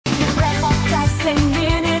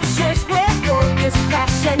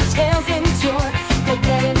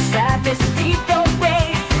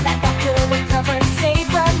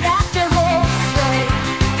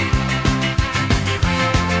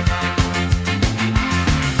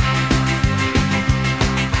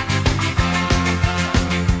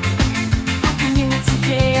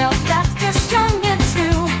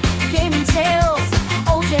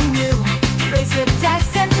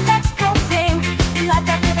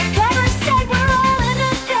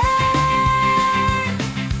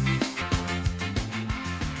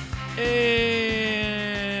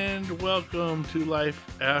Welcome to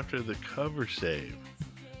Life After the Cover Save,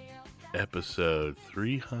 episode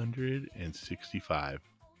 365.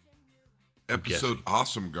 Episode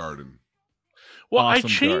Awesome Garden. Well, Awesome I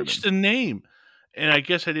changed the name, and I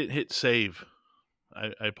guess I didn't hit save.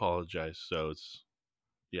 I apologize. So it's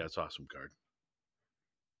Awesome Garden.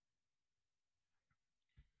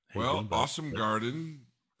 How you Well, doing, bud? Awesome Garden,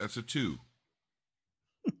 that's a 2.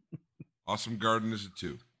 Awesome Garden is a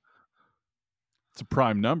 2. It's a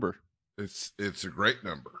prime number. It's a great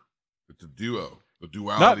number. It's a duo. The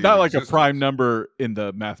duality. Not of like existence. a prime number in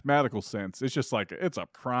the mathematical sense. It's just like it's a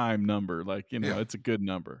prime number. Like, Yeah. it's a good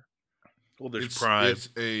number. Well, there's It's prime. It's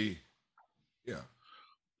a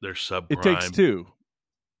There's subprime. It takes 2.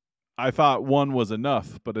 I thought 1 was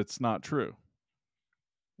enough, but it's not true.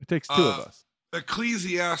 It takes 2 of us.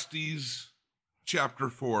 Ecclesiastes chapter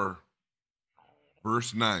 4,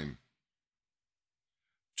 verse 9.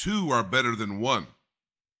 2 are better than 1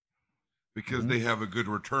 because they have a good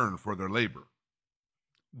return for their labor.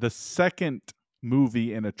 The second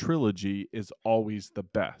movie in a trilogy is always the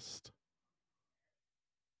best.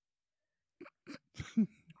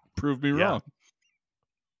 Prove me Yeah. wrong.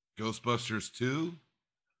 Ghostbusters 2.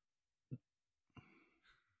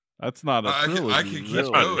 That's not a I can- trilogy. I can keep That's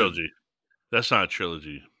really. not a going. trilogy. That's not a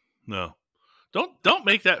trilogy. No. Don't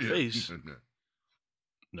make that Yeah. face.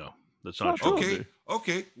 No, that's It's not not true. trilogy.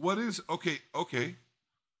 Okay. What is okay?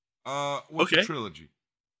 What's Okay. a trilogy?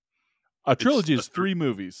 A trilogy It's is 3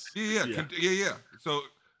 movies. Yeah. So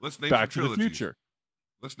let's name Back some to the trilogies. Future.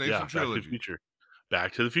 Let's name Yeah, some Back to the trilogies. Future.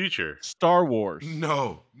 Back to the Future. Star Wars.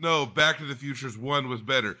 No. Back to the Future's 1 was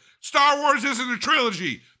better. Star Wars isn't a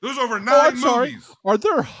trilogy. There's over 9 I'm sorry. movies. Are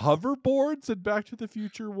there hoverboards in Back to the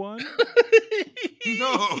Future 1?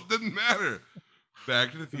 No, doesn't matter.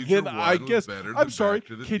 Back to the Future Then 1 I guess was better I'm than sorry. Back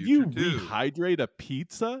to the Can Future you 2. rehydrate a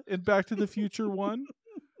pizza in Back to the Future 1?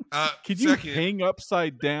 Can you Second, hang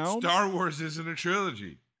upside down? Star Wars isn't a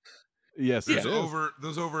trilogy. Yes, it There's is.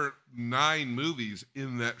 there's over 9 movies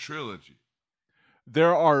in that trilogy.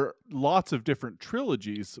 There are lots of different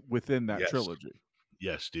trilogies within that Yes. trilogy.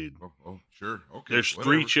 Yes, dude. Oh, sure. Okay. There's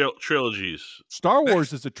whatever. 3 trilogies. Star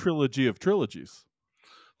Wars is a trilogy of trilogies.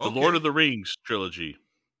 The Lord of the Rings trilogy.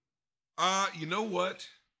 You know what?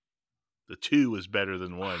 The 2 is better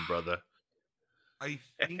than 1, brother. I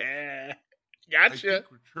think Gotcha.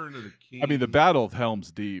 Return of the King. I mean, the Battle of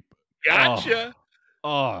Helm's Deep. Gotcha.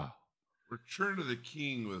 Oh, Return of the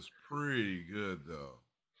King was pretty good, though.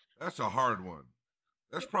 That's a hard one.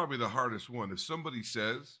 That's probably the hardest one. If somebody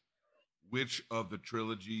says which of the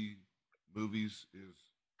trilogy movies is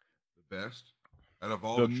the best out of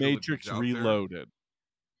all The the Matrix trilogies out Reloaded.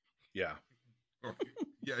 Yeah. there- Okay.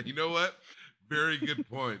 Yeah, you know what? Very good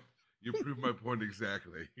point. You proved my point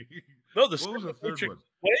exactly. No, the What was the second third Matrix one?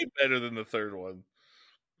 way better than the third one.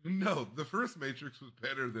 No, the first Matrix was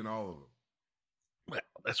better than all of them. Well,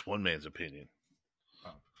 that's one man's opinion.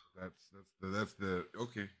 Oh, that's the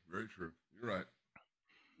okay. Very true. You're right.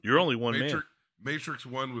 You're only one man. Matrix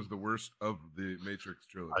 1 was the worst of the Matrix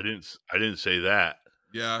trilogy. I didn't say that.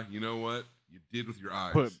 Yeah, you know what? You did with your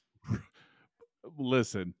eyes. But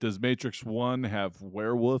listen, does Matrix 1 have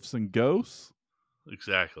werewolves and ghosts?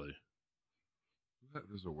 Exactly.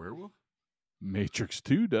 There's a werewolf? Matrix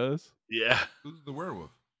 2 does. Yeah. Who's the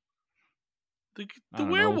werewolf? The I don't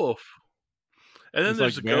know. werewolf. And then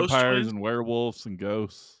there's like the ghost vampires twins. and werewolves and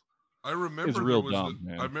ghosts. I remember It's real there was dumb,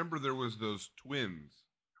 man. I remember there was those twins.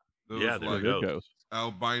 Those Yeah, they're like ghosts. Ghosts.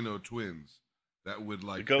 albino twins that would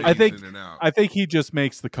like ghost- phase I think- in and out. I think he just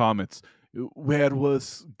makes the comments.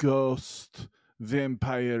 Werewolves, ghosts,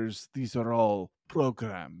 vampires, these are all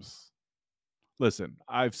programs. Listen,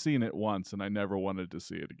 I've seen it once and I never wanted to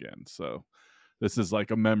see it again. So this is like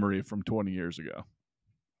a memory from 20 years ago.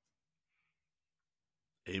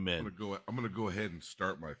 Amen. I'm gonna go ahead and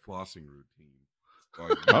start my flossing routine. While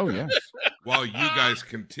you Oh, yeah. While you guys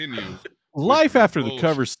continue. Life your after the bullshit-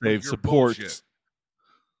 cover with save your supports bullshit.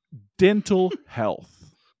 dental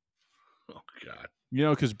health. Oh God.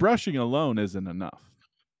 Because brushing alone isn't enough.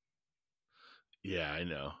 Yeah, I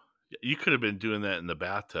know. You could have been doing that in the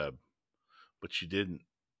bathtub, but you didn't.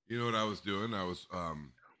 You know what I was doing? I was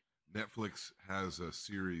Netflix has a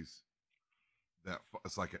series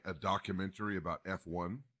it's like a documentary about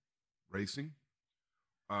F1 racing,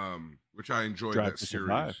 which I enjoyed Drive that to series.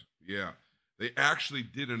 Survive. Yeah, they actually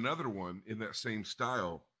did another one in that same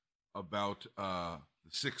style about the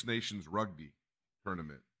Six Nations rugby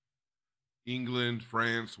tournament. England,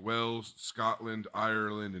 France, Wales, Scotland,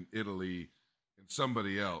 Ireland, and Italy, and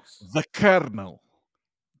somebody else. The Colonel.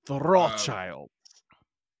 The Rothschild.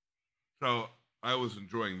 So I was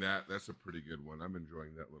enjoying that. That's a pretty good one. I'm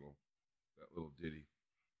enjoying that little ditty.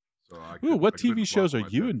 So I Ooh, what I TV couldn't shows block are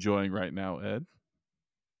my you time. enjoying right now, Ed?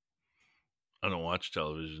 I don't watch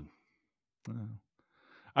television. Oh.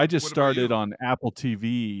 I just What about started you? on Apple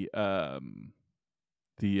TV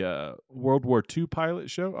the World War II pilot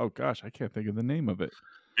show. Oh gosh, I can't think of the name of it.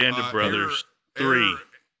 Band of Brothers Air, 3.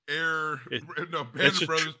 Air, no, Band It's of a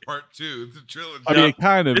Brothers Part 2. It's a trilogy. I mean, it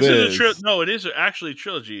kind of This is a is. no, it is actually a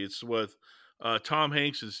trilogy. It's with Tom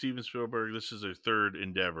Hanks and Steven Spielberg. This is their third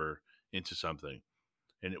endeavor into something,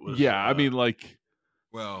 and it was Yeah, I mean, like,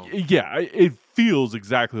 Well, yeah, it feels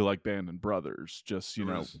exactly like Band and Brothers, just there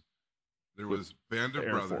with was Band the of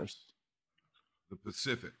Air Brothers, Force. the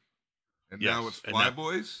Pacific, and Yes, now it's and that-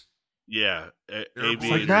 Flyboys. yeah, Airborne. It's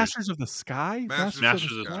like Aviators, Masters of the Sky. Masters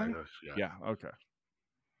Masters of of the the Sky. Sky. Yeah. Yeah. Okay.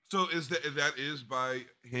 So that is by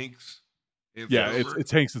Hanks and Yeah, Spielberg?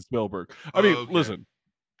 it's Hanks and Spielberg. I mean, Okay. listen,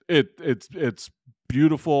 it's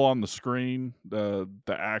beautiful on the screen. The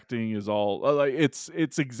acting is all like it's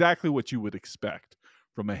exactly what you would expect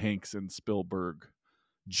from a Hanks and Spielberg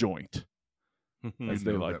joint, as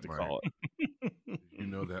they know like that to call it. Did you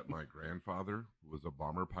know that my grandfather was a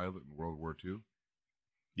bomber pilot in World War II?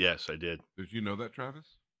 Yes, I did. Did you know that,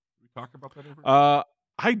 Travis? Did we talk about that ever?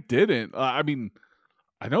 I didn't. I mean,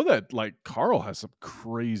 I know that like Carl has some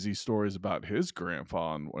crazy stories about his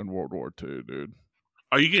grandpa in World War II, dude.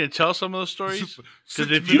 Are you going to tell some of those stories?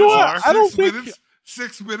 Because if You know you what? are, I don't think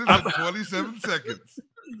 6 minutes and 27 seconds.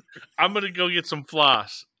 I'm going to go get some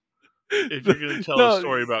floss. If you're going to tell No, a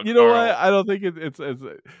story about you know Carl. what? I don't think it's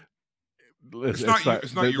It's not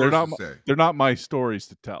yours to say. They're not my stories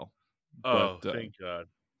to tell. Oh, But, thank God.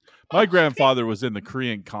 my grandfather was in the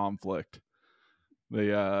Korean conflict.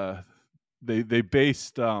 They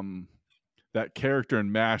based that character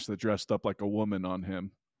in MASH that dressed up like a woman on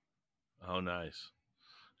him. Oh, nice.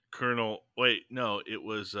 Colonel, wait, no, it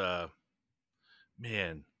was,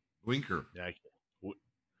 man. Winker.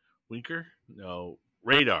 Winker? No,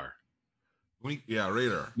 Radar. Yeah,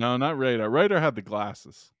 Radar. No, not Radar. Radar had the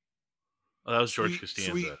glasses. Oh, that was George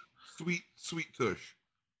Costanza. Sweet tush.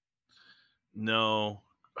 No.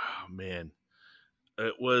 Oh, man.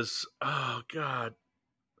 It was, oh, God.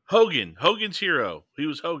 Hogan's Hero. He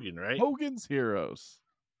was Hogan, right? Hogan's Heroes.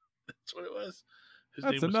 That's what it was. His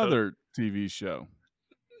That's name was another TV show.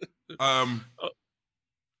 I'm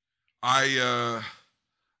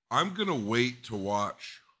gonna wait to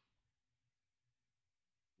watch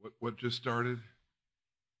what just started.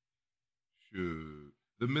 Shoot,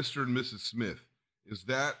 the Mr. and Mrs. Smith. Is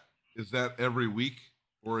that every week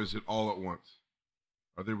or is it all at once?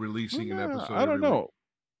 Are they releasing an episode? I don't every know.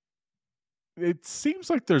 It seems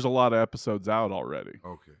like there's a lot of episodes out already. Week?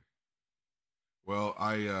 Okay. Well,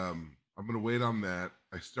 I'm gonna wait on that.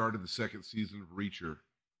 I started the second season of Reacher.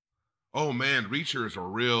 Oh man, Reacher is a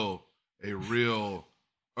real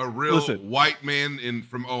Listen, white man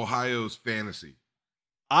from Ohio's fantasy.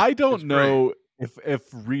 I don't It's know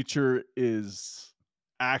if Reacher is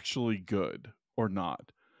actually good or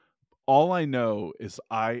not. All I know is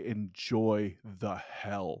I enjoy the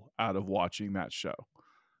hell out of watching that show.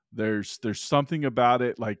 There's something about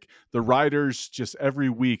it. Like the writers, just every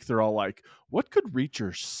week they're all like, "What could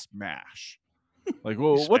Reacher smash? Like,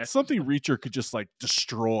 well, what's something Reacher could just like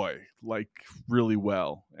destroy like really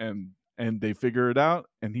well?" And they figure it out,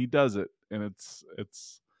 and he does it, and it's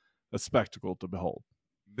a spectacle to behold.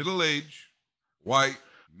 Middle-aged, white,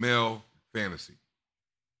 male fantasy.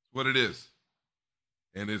 It's what it is.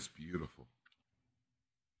 And it's beautiful.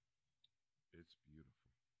 It's beautiful.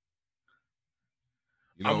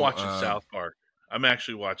 You know, I'm watching South Park. I'm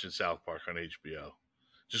actually watching South Park on HBO.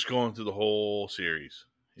 Just going through the whole series.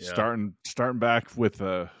 Yeah. Starting back with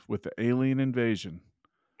the alien invasion.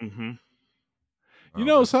 Mm-hmm. You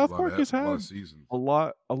know, that's South a lot Park of- has a lot had of seasons. a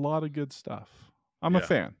lot of good stuff. I'm a Yeah.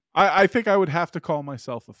 fan. I think I would have to call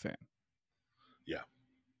myself a fan. Yeah.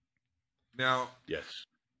 Now, Yes.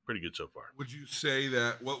 Pretty good so far. would you say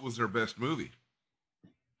that what was their best movie?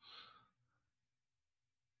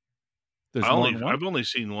 There's more than one. I've only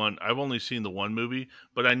seen one. I've only seen the one movie,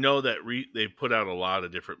 but I know that they put out a lot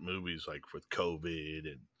of different movies, like with COVID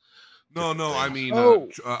and. No, I things. mean,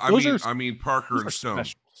 those I mean Parker Those and are Stone.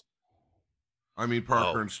 specials. I mean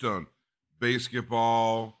Parker Oh. and Stone.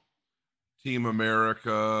 Basketball, Team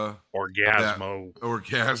America, Orgasmo.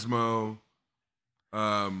 Orgasmo.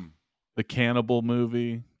 The Cannibal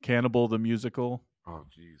movie, Cannibal the musical. Oh,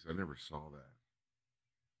 geez, I never saw that.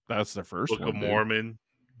 That's the first Book one. of Dude. Mormon,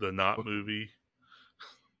 the not movie.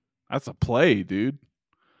 That's a play, dude.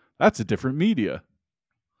 That's a different media.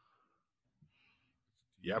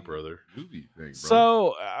 Yeah, brother. Movie thing, bro.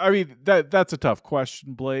 So, I mean, that's a tough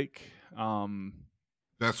question, Blake.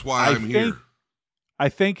 That's why I'm here. I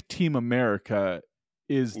think Team America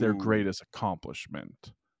is their Ooh. greatest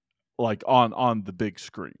accomplishment, like on the big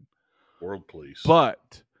screen. World Police.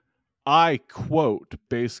 But I quote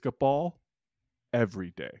basketball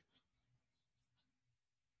every day.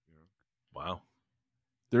 Wow.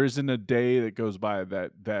 There isn't a day that goes by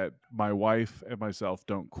that my wife and myself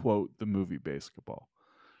don't quote the movie Basketball.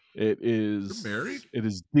 It is You're married? It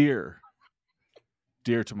is dear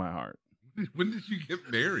to my heart. When did you get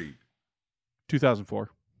married? 2004.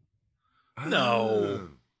 No. Ah.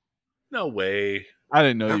 No way. I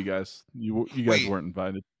didn't know That- you guys. You guys Wait. weren't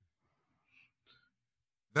invited.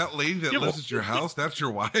 That lady that Yeah, lives well- at your house, that's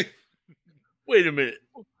your wife? Wait a minute.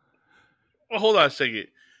 Well, hold on a second.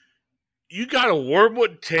 You got a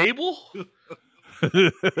wormwood table?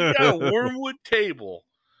 You got a wormwood table,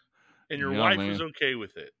 and your Yeah, wife man. was okay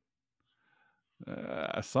with it.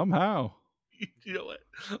 Somehow. You know what,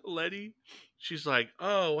 Letty? She's like,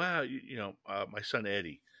 oh wow, my son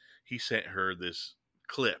Eddie, he sent her this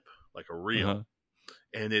clip, like a reel, Uh-huh.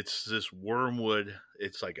 and it's this wormwood.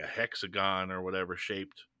 It's like a hexagon or whatever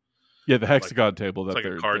shaped. Yeah, the hexagon table that like a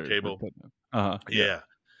they're card they're table. putting in. Uh-huh. Yeah.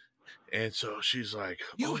 And so she's like,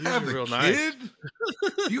 You these have are a real kid?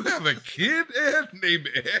 nice. You have a kid, Ed? Named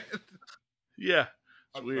Ed? Yeah, it's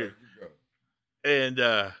I'm weird. sorry, keep going.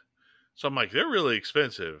 And so I'm like, they're really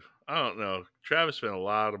expensive. I don't know. Travis spent a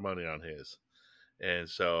lot of money on his. And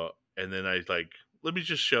so, and then I like, let me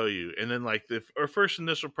just show you. And then like our first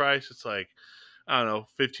initial price, it's like, I don't know,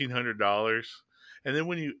 $1,500. And then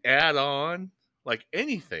when you add on like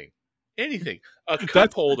anything, a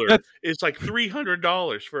cup holder is like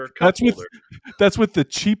 $300 for a cup holder. That's with the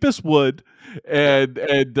cheapest wood, and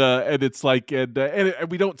it's like and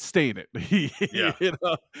we don't stain it. Yeah. You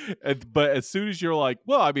know? But as soon as you're like,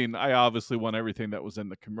 well, I mean, I obviously want everything that was in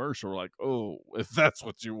the commercial. We're like, oh, if that's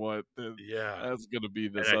what you want, then Yeah. that's gonna be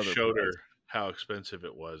this. And I other showed price. her how expensive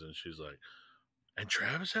it was, and she's like, and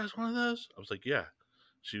Travis has one of those? I was like, yeah.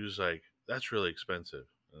 She was like, that's really expensive.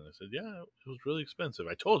 And I said, yeah, it was really expensive.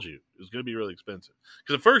 I told you it was going to be really expensive.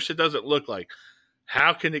 Because at first it doesn't look like,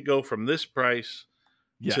 how can it go from this price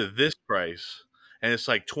to this price? And it's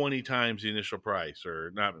like 20 times the initial price,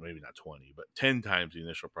 or not, maybe not 20, but 10 times the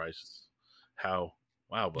initial price. How,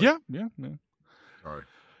 wow. But Yeah. Sorry.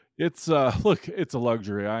 It's look, it's a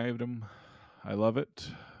luxury item. I love it.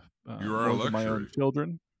 You are a more than my own luxury.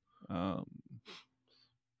 children. And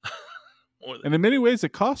in many ways,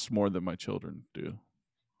 it costs more than my children do.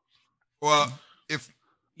 Well, if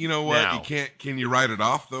you know what, Now. you can't. Can you write it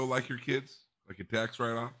off though, like your kids, like a tax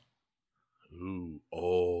write-off? Ooh,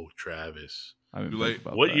 oh, Travis. I didn't Too think late.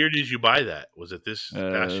 about What that. year did you buy that? Was it this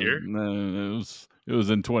past year? No, it was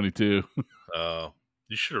in 22. Oh,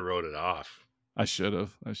 you should have wrote it off. I should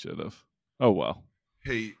have. Oh well.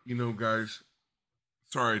 Hey, guys,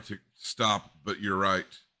 sorry to stop, but you're right.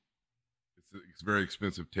 It's a very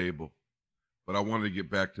expensive table. But I wanted to get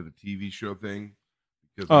back to the TV show thing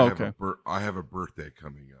because I have a birthday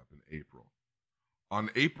coming up in April. On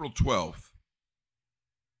April 12th,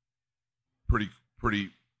 pretty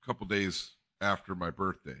couple days after my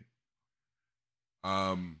birthday,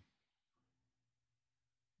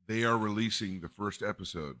 they are releasing the first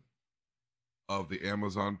episode of the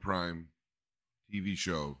Amazon Prime TV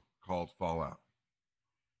show called Fallout.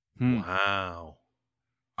 Wow.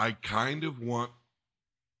 I kind of want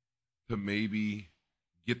to maybe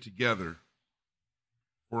get together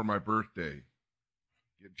for my birthday,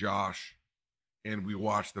 get Josh, and we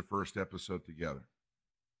watch the first episode together.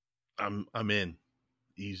 I'm in.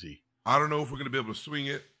 Easy. I don't know if we're going to be able to swing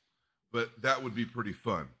it, but that would be pretty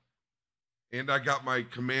fun. And I got my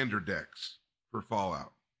commander decks for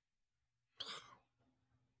Fallout.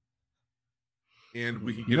 And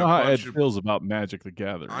we can get You know how Ed bunch of... feels about Magic the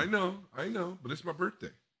Gathering. I know, but it's my birthday.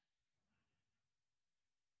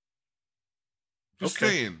 Just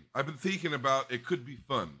saying, I've been thinking about it could be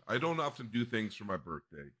fun. I don't often do things for my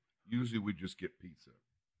birthday. Usually we just get pizza.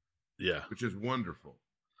 Yeah. Which is wonderful.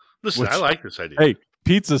 Listen, I like this idea. Hey,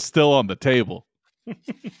 pizza's still on the table.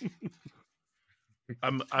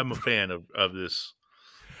 I'm a fan of this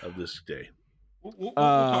day. We'll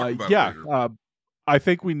talk about it later. I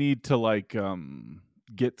think we need to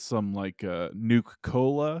get some Nuke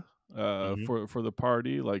Cola for the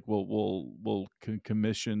party. Like we'll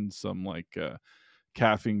commission some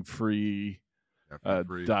caffeine free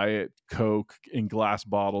Diet Coke in glass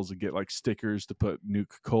bottles and get stickers to put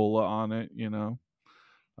Nuke Cola on it.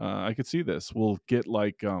 I could see this. We'll get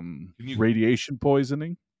radiation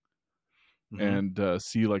poisoning and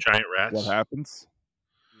see giant rats. What happens.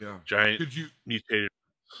 Yeah, giant mutated.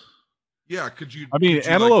 Yeah, could you? I mean,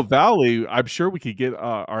 Antelope Valley. I'm sure we could get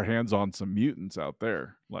our hands on some mutants out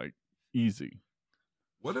there, easy.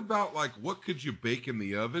 What about like what could you bake in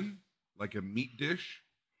the oven, like a meat dish,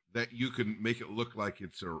 that you can make it look like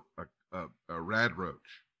it's a rad roach,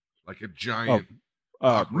 like a giant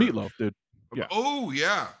cockroach? Meatloaf, dude. Yeah. Oh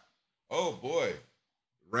yeah. Oh boy,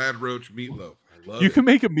 rad roach meatloaf. I love You it. can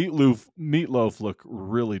make a meatloaf look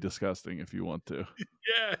really disgusting if you want to.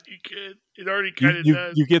 Yeah, you could. It already You kind of you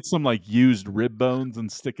does. you get some like used rib bones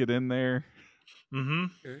and stick it in there. Mm-hmm.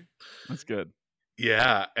 Okay. That's good.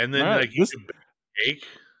 Yeah, and All then right, like you could bake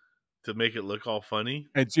to make it look all funny.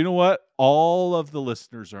 and you know what? All of the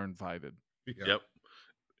listeners are invited. Yeah. Yep.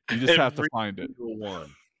 You just have to Every find it. single one.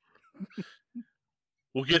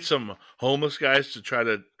 We'll get some homeless guys to try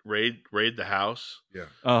to raid the house, Yeah.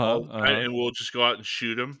 all the time, and we'll just go out and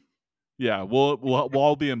shoot them. Yeah, we'll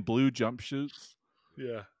all be in blue jumpsuits.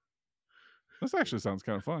 Yeah. This actually sounds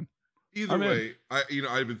kind of fun. Either I'm in. way,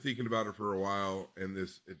 I've been thinking about it for a while, and it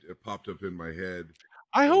popped up in my head.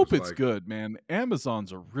 I It hope was it's like- good, man.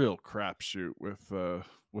 Amazon's a real crapshoot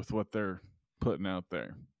with what they're putting out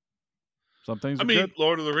there. Some things I are mean, good.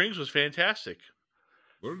 Lord of the Rings was fantastic.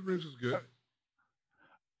 Lord of the Rings is good.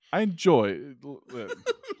 I enjoy.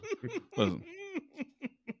 Listen,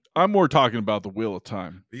 I'm more talking about the Wheel of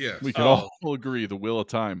Time. Yes. We can all agree the Wheel of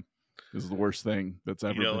Time is the worst thing that's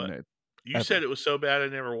ever been made. You Ever. said it was so bad I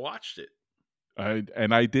never watched it.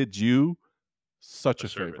 I did you such a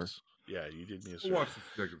favor. Service. Yeah, you did me a We'll service. watch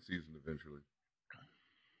the second season eventually.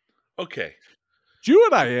 Okay. Do you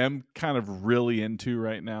know what I am kind of really into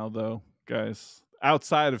right now, though, guys?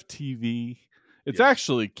 Outside of TV, it's Yes.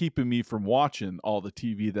 actually keeping me from watching all the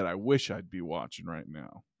TV that I wish I'd be watching right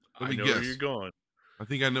now. Let I me know guess. where you're going. I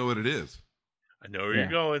think I know what it is. I know where Yeah. you're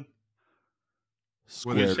going.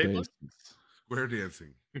 What is it? Square bases. Square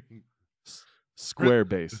dancing. Square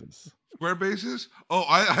bases. Square bases? Oh,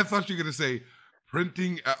 I thought you were going to say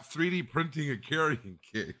 3D printing a carrying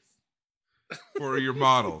case for your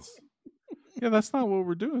models. Yeah, that's not what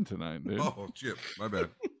we're doing tonight, dude. Oh, Chip, my bad.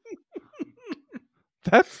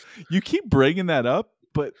 That's you keep bringing that up,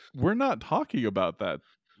 but we're not talking about that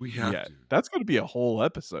We have yet. to. That's going to be a whole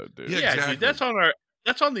episode, dude. Yeah, Yeah, exactly. dude,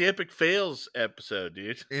 that's on the Epic Fails episode,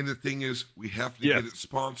 dude. And the thing is, we have to Yes. get it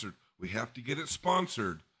sponsored. We have to get it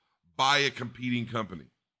sponsored by a competing company.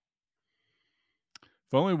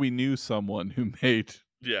 If only we knew someone who made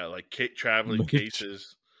Yeah, like traveling Miniature-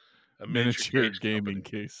 cases, a miniature case gaming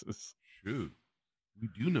company. cases. Shoot, we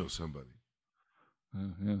do know somebody.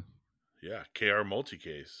 Yeah. Yeah, KR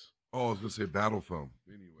multi-case. Oh, I was going to say battle foam.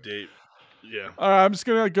 Anyway. All right, I'm just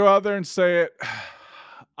gonna go out there and say it.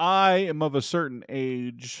 I am of a certain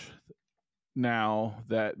age now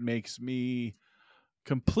that makes me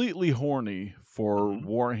completely horny for Mhm.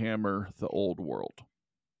 Warhammer: The Old World.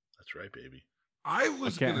 That's right, baby. I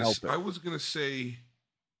was can't gonna help it. I was gonna say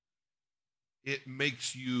it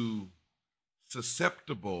makes you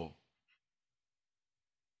susceptible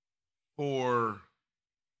for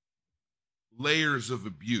layers of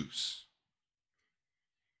abuse.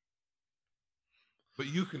 But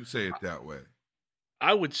you can say it that way.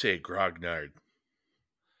 I would say Grognard.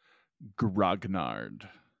 Grognard,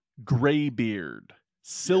 Greybeard,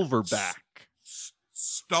 Silverback.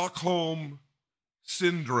 Stockholm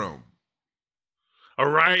syndrome. A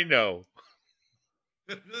rhino.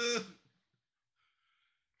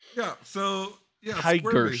 Yeah, so Tiger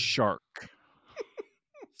Squarespace. Shark,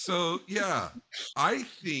 So yeah, I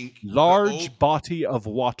think large body of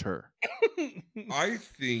water. I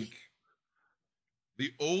think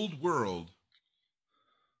the old world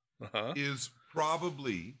Uh-huh. is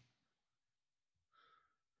probably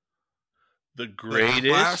The the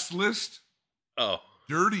greatest. classless, Oh,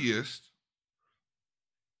 dirtiest,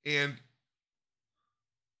 and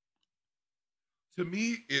to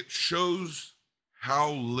me, it shows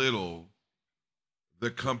how little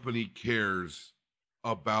the company cares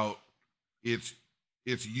about its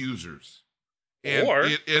users, and Or-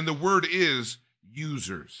 and the word is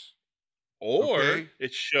users. or Okay.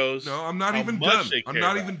 it shows. No, I'm not how even much done. they I'm care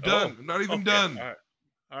not about even it. done. Oh, I'm not even okay. done.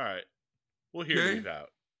 All right. We'll hear Okay. these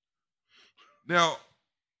out. Now,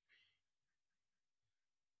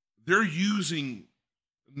 they're using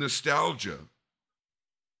nostalgia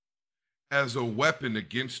as a weapon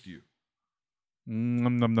against you.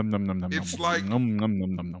 Nom, nom, nom, nom, nom, nom, It's nom, like- nom, nom,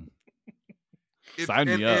 nom, nom, nom. Sign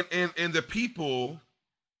me up. And the people,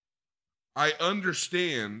 I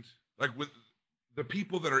understand, like with the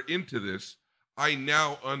people that are into this, I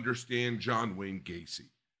now understand John Wayne Gacy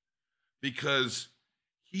because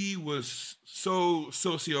he was so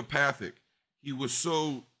sociopathic. He was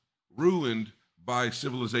so ruined by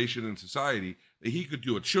civilization and society that he could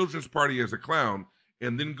do a children's party as a clown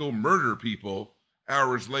and then go murder people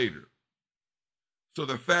hours later. So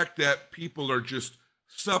the fact that people are just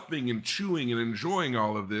supping and chewing and enjoying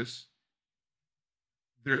all of this,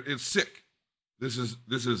 it's sick. This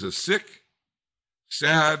is a sick,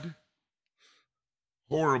 sad,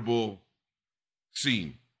 horrible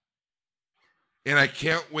scene. And I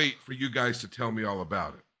can't wait for you guys to tell me all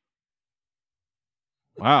about it.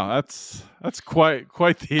 Wow, that's quite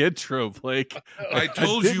the intro, Blake. I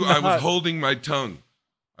told you I was holding my tongue.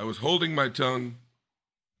 I was holding my tongue,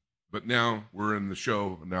 but now we're in the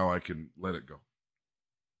show. Now I can let it go.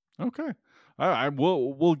 Okay.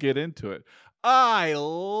 We'll get into it. I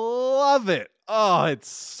love it. Oh, it's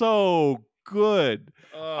so good.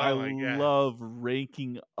 Oh I my God. love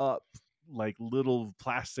ranking up like little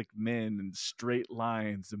plastic men in straight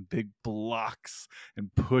lines and big blocks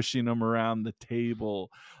and pushing them around the table.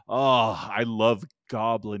 Oh, I love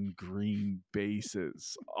goblin green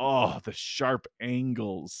bases. Oh, the sharp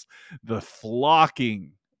angles, the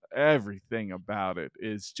flocking, everything about it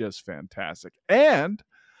is just fantastic. And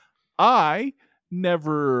I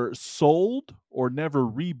never sold or never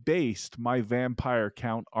rebased my Vampire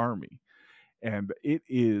Count army. And it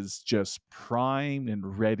is just primed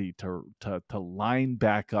and ready to line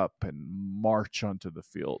back up and march onto the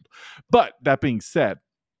field. But that being said,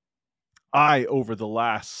 I, over the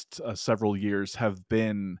last several years, have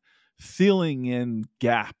been filling in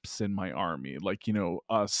gaps in my army, like,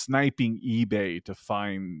 sniping eBay to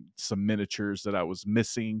find some miniatures that I was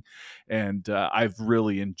missing. And I've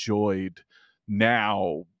really enjoyed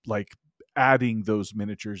now, like, adding those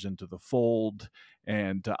miniatures into the fold.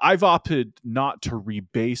 And I've opted not to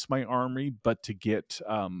rebase my army, but to get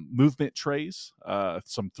movement trays,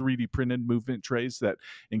 some 3D printed movement trays that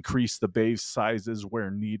increase the base sizes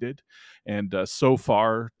where needed. And so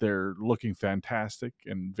far, they're looking fantastic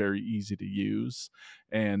and very easy to use.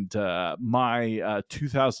 And my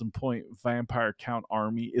 2,000 point Vampire Count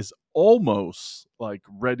army is almost like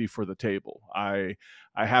ready for the table. I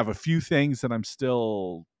have a few things that I'm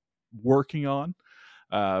still working on,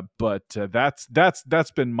 but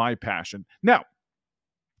that's been my passion. Now,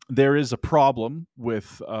 there is a problem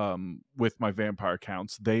with my Vampire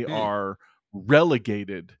Counts. They are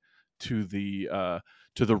relegated to the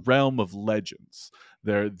realm of legends.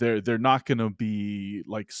 They're not going to be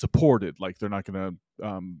like supported. Like, they're not going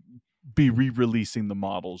to be re-releasing the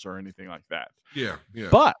models or anything like that. Yeah.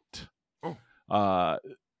 But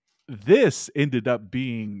this ended up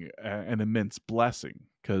being an immense blessing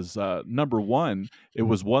because number one, it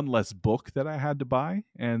was one less book that I had to buy,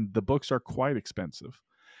 and the books are quite expensive.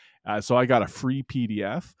 So I got a free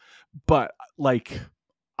PDF. But like,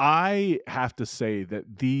 I have to say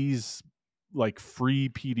that these like free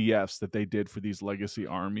PDFs that they did for these legacy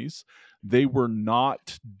armies, they were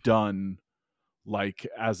not done like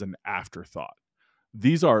as an afterthought.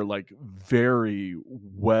 These are like very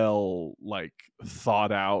well like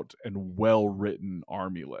thought out and well written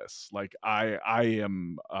army lists. Like, I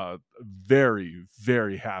am very,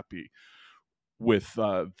 very happy with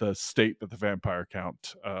the state that the Vampire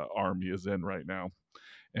Count army is in right now.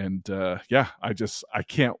 And I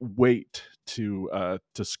can't wait to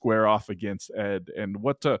square off against Ed. And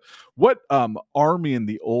what army in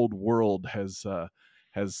the old world has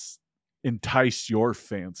enticed your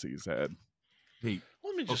fancies, Ed? Hey,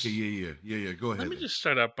 Let me just, okay, yeah. Go ahead. Let me just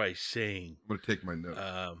start out by saying I'm gonna take my notes.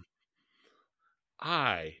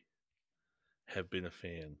 I have been a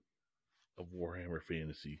fan of Warhammer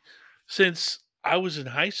Fantasy since I was in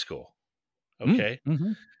high school. Okay.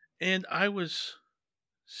 Mm-hmm. And I was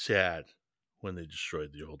sad when they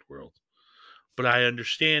destroyed the old world. But I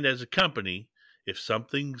understand as a company, if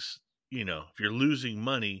something's, if you're losing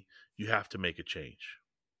money, you have to make a change.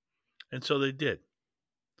 And so they did.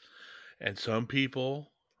 And some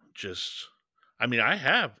people just, I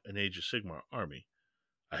have an Age of Sigmar army.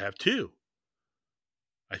 I have two.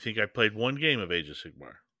 I think I played one game of Age of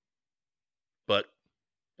Sigmar. But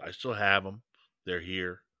I still have them. They're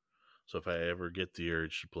here. So if I ever get the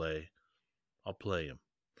urge to play, I'll play them.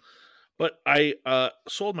 But I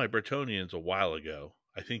sold my Bretonians a while ago.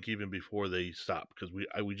 I think even before they stopped, because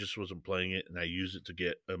we just wasn't playing it, and I used it to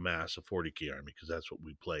get a massive 40k army because that's what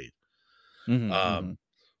we played. Mm-hmm.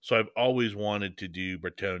 So I've always wanted to do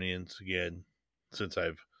Bretonians again, since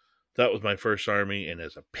that was my first army, and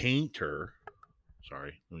as a painter,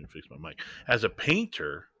 sorry, let me fix my mic. As a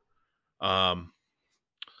painter, I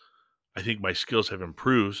think my skills have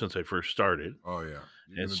improved since I first started. Oh yeah,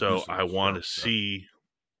 and so I want to see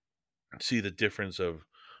the difference of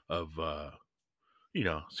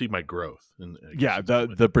see my growth. And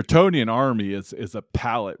the Bretonian army is a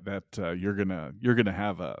palette that you're gonna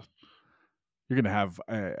have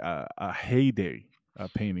a heyday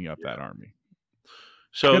painting up that army.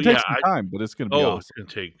 So it's gonna take some time, but it's gonna be awesome. It's gonna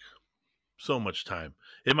take So much time.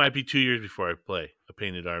 It might be 2 years before I play a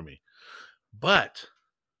painted army. But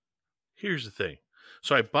here's the thing.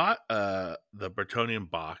 So I bought the Bretonian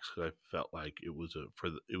box because I felt like it was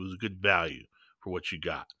a good value for what you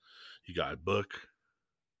got. You got a book.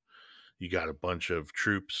 You got a bunch of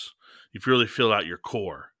troops. You've really filled out your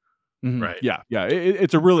core, right? Yeah.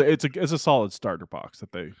 It's a solid starter box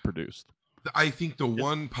that they produced. I think the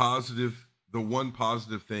one positive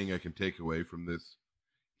thing I can take away from this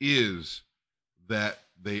is that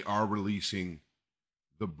they are releasing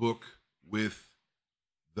the book with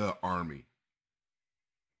the army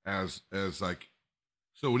as like,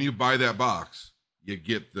 so when you buy that box, you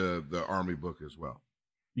get the army book as well.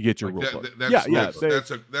 You get your Like rule book. That's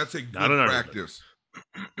a good Not an practice.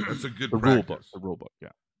 That's a good the practice. rule book.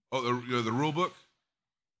 Yeah. Oh, the rule book.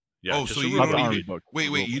 Yeah. Oh, just so a you rule don't book.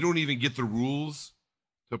 even wait. You don't even get the rules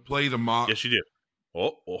to play the mock. Yes, you do.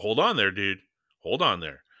 Well, hold on there, dude. Hold on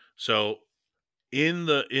there. So in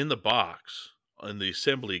the box, in the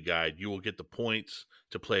assembly guide, you will get the points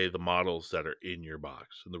to play the models that are in your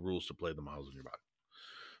box and the rules to play the models in your box.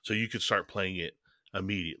 So you could start playing it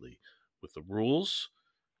immediately with the rules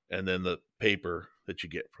and then the paper that you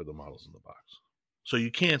get for the models in the box. So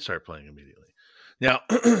you can start playing immediately. Now,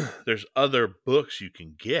 there's other books you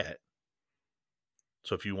can get.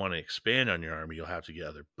 So if you want to expand on your army, you'll have to get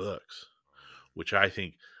other books, which I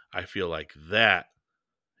feel like that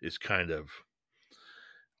is kind of,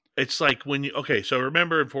 it's like when you, okay, so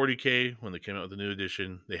remember in 40K when they came out with the new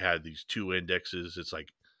edition, they had these 2 indexes. It's like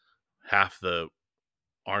half the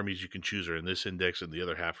armies you can choose are in this index and the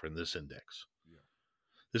other half are in this index.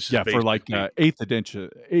 This is for like basically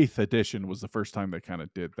 8th edition was the first time they kind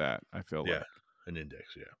of did that. I feel like an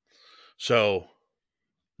index. Yeah. So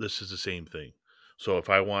this is the same thing. So if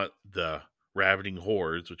I want the Ravening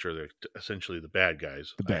Hordes, which are essentially the bad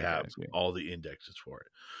guys, I have all the indexes for it.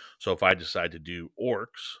 So if I decide to do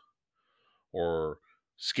orcs or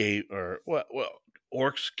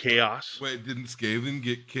orcs chaos. Wait, didn't Skaven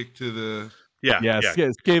get kicked to the? Yeah.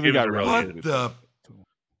 Skaven got relegated. What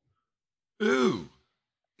the?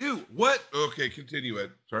 Ooh, what? Okay, continue, Ed.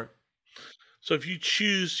 Sorry. So if you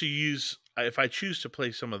choose to use, if I choose to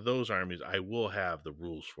play some of those armies, I will have the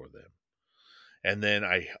rules for them. And then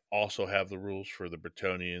I also have the rules for the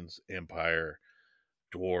Bretonians, Empire,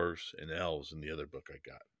 Dwarves, and Elves in the other book I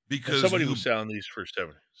got. Because somebody was selling these for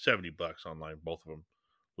 $70 online, both of them,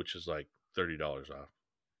 which is like $30 off.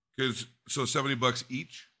 So $70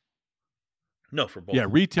 each? No, for both. Yeah,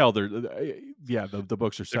 retail. The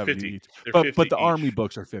books are 70 each, but the army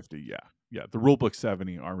books are 50. Yeah. The rule book's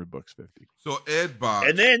 70, army book's 50. So Ed bought,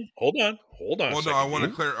 and then hold on. Well, no, I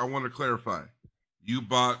want to clarify. You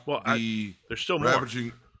bought there's still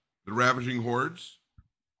the Ravaging Hordes.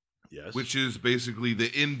 Yes. Which is basically the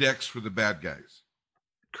index for the bad guys.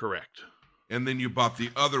 Correct. And then you bought the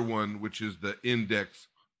other one, which is the index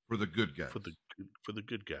for the good guys. For the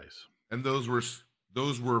good guys. And those were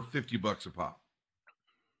 $50 a pop.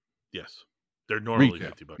 Yes. They're normally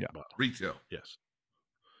Retail. $50 a pop. Retail. Yes.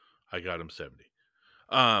 I got them 70.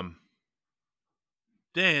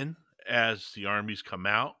 Then as the armies come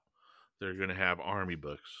out, they're going to have army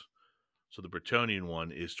books. So the Bretonian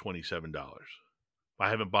one is $27. I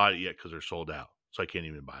haven't bought it yet because they're sold out, so I can't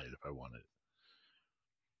even buy it if I wanted it.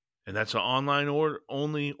 And that's an online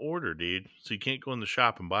only order, dude. So you can't go in the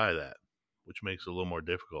shop and buy that, which makes it a little more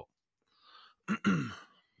difficult.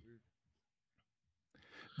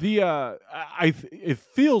 It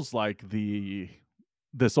feels like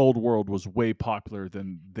this old world was way popular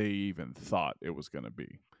than they even thought it was going to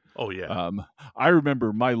be. Oh yeah. I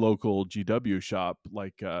remember my local GW shop,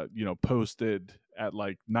 posted at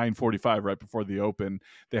like 9:45 right before the open.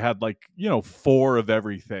 They had 4 of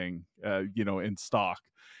everything, in stock.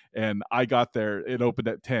 And I got there. It opened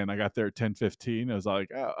at 10. I got there at 10:15. I was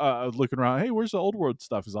like, I was looking around. Hey, where's the old world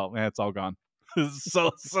stuff? It's all gone.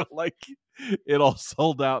 so it all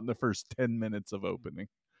sold out in the first 10 minutes of opening.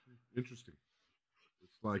 Interesting.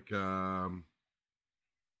 It's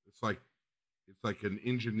like an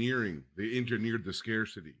engineering. They engineered the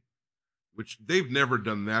scarcity, which they've never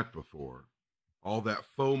done that before. All that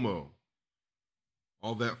FOMO.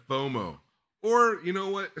 Or you know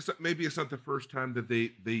what? Maybe it's not the first time that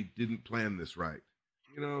they didn't plan this right.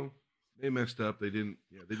 They messed up. They didn't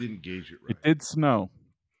gauge it right. It did snow.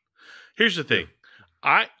 Here's the thing.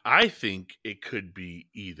 I think it could be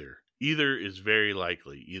either. Either is very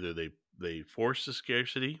likely. Either they force the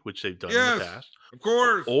scarcity, which they've done in the past. Of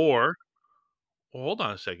course. Or hold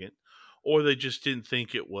on a second. Or they just didn't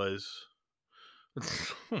think it was.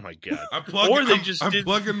 Oh my god! I'm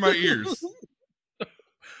plugging my ears.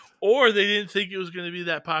 Or they didn't think it was going to be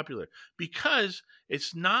that popular, because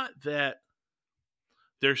it's not that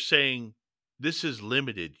they're saying this is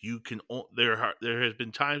limited. You can there has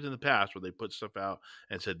been times in the past where they put stuff out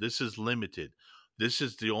and said this is limited. This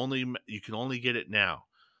is the only you can only get it now.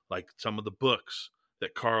 Like some of the books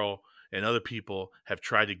that Carl and other people have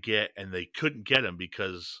tried to get and they couldn't get them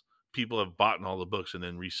because people have bought all the books and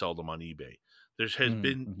then resold them on eBay. There has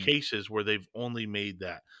been Mm-hmm. cases where they've only made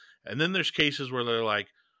that. And then there's cases where they're like,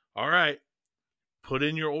 all right, put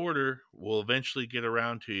in your order. We'll eventually get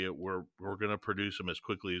around to you. We're going to produce them as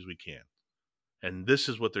quickly as we can. And this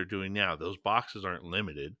is what they're doing now. Those boxes aren't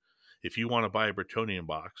limited. If you want to buy a Bretonian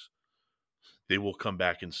box, they will come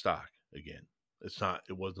back in stock again.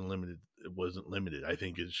 It wasn't limited. I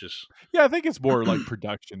think it's just. Yeah, I think it's more like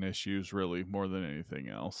production issues, really, more than anything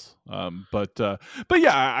else. But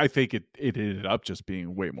yeah, I think it ended up just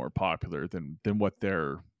being way more popular than what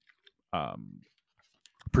their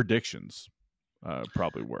predictions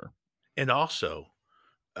probably were. And also,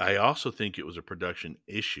 I also think it was a production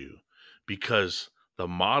issue because the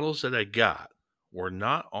models that I got were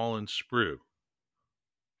not all in sprue.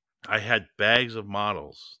 I had bags of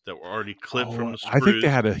models that were already clipped from the sprues. I think they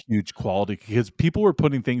had a huge quality because people were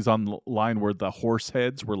putting things online where the horse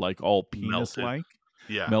heads were like all penis-like.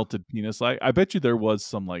 Melted penis-like. I bet you there was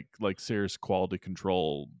some like serious quality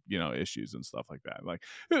control, issues and stuff like that. Like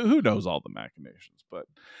who knows all the machinations, but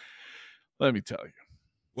let me tell you.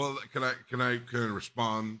 Well, can I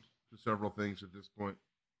respond to several things at this point?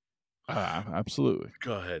 Absolutely.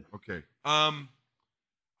 Go ahead. Okay.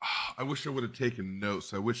 I wish I would have taken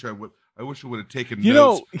notes. I wish I would have taken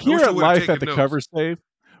notes. Know, here at Life at the Cover Save,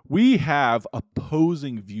 we have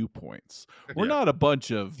opposing viewpoints. We're not a bunch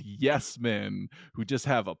of yes men who just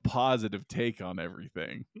have a positive take on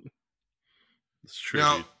everything. It's true.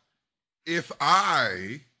 Now, dude. If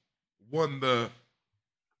I won a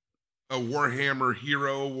Warhammer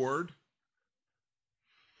Hero Award,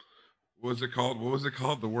 what was it called?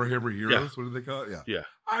 The Warhammer Heroes? Yeah. What did they call it? Yeah.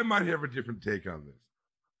 I might have a different take on this.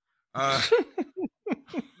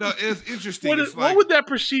 No, it's interesting. What would that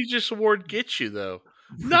prestigious award get you, though?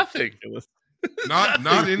 Nothing. Not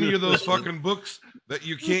any of those fucking books that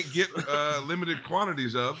you can't get limited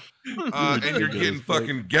quantities of, and you're getting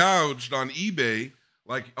fucking gouged on eBay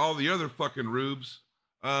like all the other fucking rubes.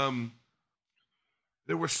 There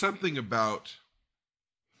was something about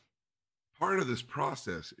part of this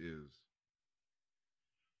process is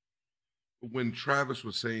when Travis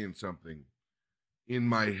was saying something in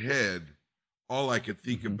my head, all I could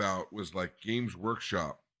think about was like James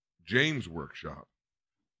Workshop,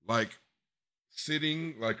 like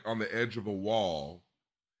sitting like on the edge of a wall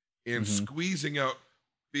and squeezing out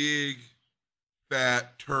big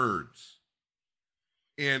fat turds.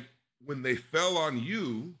 And when they fell on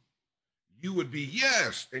you, you would be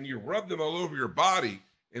yes, and you rub them all over your body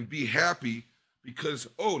and be happy because,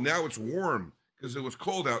 oh, now it's warm because it was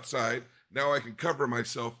cold outside. Now I can cover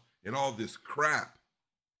myself in all this crap,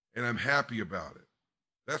 and I'm happy about it.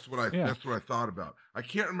 That's what I thought about. I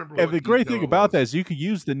can't remember. And the great thing about that is you could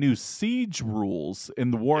use the new siege rules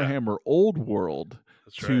in the Warhammer Old World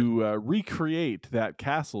to recreate that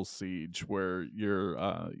castle siege where you're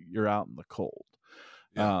out in the cold.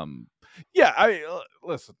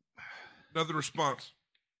 Listen. Another response.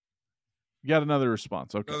 You got another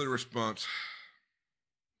response. Okay. Another response.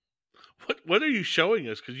 What are you showing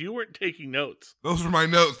us? Because you weren't taking notes. Those are my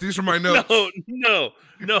notes. These are my notes. No.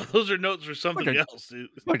 Those are notes for something else, dude.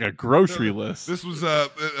 Like a grocery list. This was a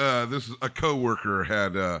coworker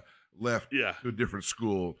had left to a different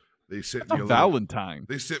school. They sent me a Valentine.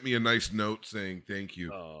 They sent me a nice note saying thank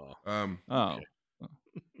you. Okay.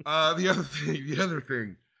 The other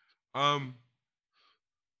thing.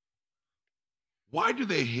 Why do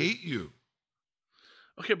they hate you?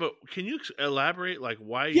 Okay, but can you elaborate? Like,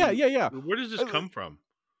 why? Yeah. Where does this come from?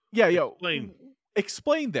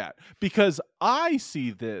 Explain that, because I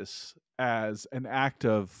see this as an act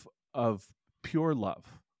of pure love.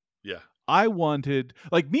 Yeah. I wanted,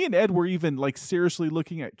 like, me and Ed were even like seriously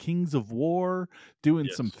looking at Kings of War, doing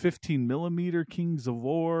some 15mm Kings of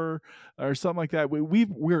War or something like that.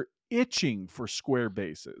 We're itching for square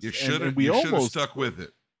bases. You should have stuck with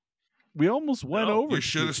it. We almost went over. You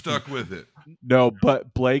should have stuck with it. No,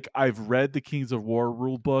 but Blake, I've read the Kings of War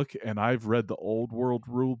rule book and I've read the Old World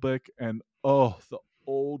rule book, and the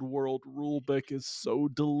Old World rule book is so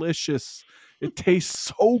delicious. It tastes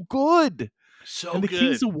so good. And the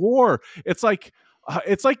Kings of War, it's like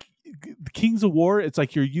the Kings of War. It's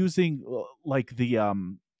like you're using like the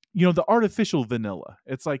the artificial vanilla.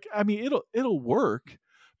 It's like, I mean, it'll work.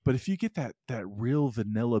 But if you get that real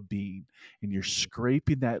vanilla bean and you're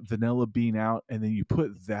scraping that vanilla bean out and then you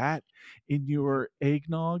put that in your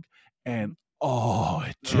eggnog and Oh,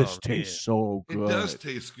 it just tastes so It good. does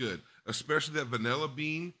taste good, especially that vanilla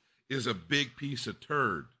bean is a big piece of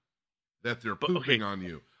turd that they're But, pooping okay, on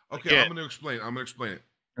you. Okay, again, I'm going to explain. It.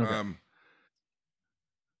 Okay.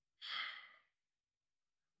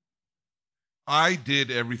 I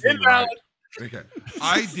did everything invalid. right. Okay,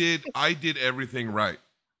 I did everything right.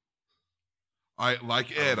 I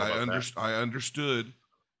like I don't Ed. know about that. I understood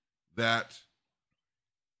that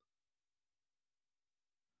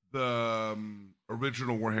the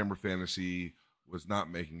original Warhammer Fantasy was not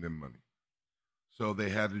making them money, so they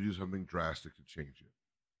had to do something drastic to change it.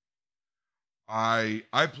 I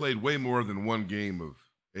played way more than one game of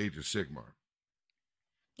Age of Sigmar.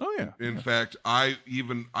 Oh yeah. In fact, I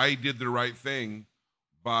did the right thing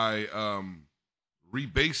by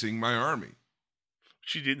rebasing my army.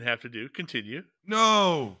 She didn't have to do. Continue.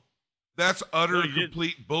 No, that's utter No, you didn't.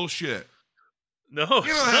 complete bullshit. No, You it's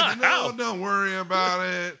don't have not. to. No, How? don't worry about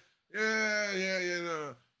it. Yeah.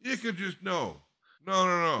 No. You could just no.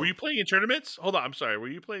 Were you playing in tournaments? Hold on, I'm sorry. Were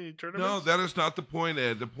you playing in No, tournaments? that is not the point,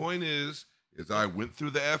 Ed. The point is I went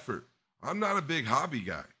through the effort. I'm not a big hobby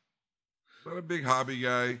guy.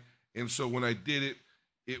 And so when I did it,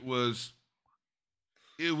 it was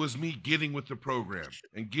me getting with the program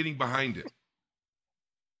and getting behind it.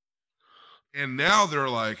 And now they're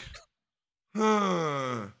like,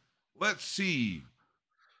 let's see.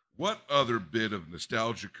 What other bit of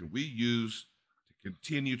nostalgia can we use to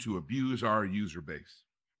continue to abuse our user base?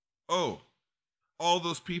 Oh, all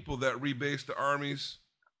those people that rebase the armies,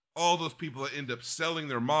 all those people that end up selling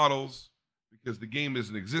their models because the game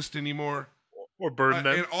doesn't exist anymore, Or burn them?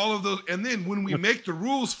 and all of those. And then when we make the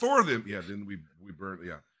rules for them, then we burn.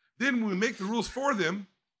 Yeah, then when we make the rules for them,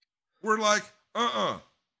 we're like,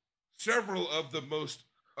 several of the most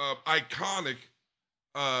iconic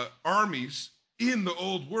armies in the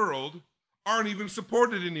old world aren't even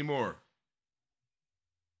supported anymore.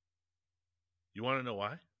 You want to know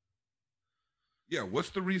why? Yeah, what's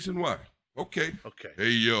the reason why? Okay. Okay. Hey,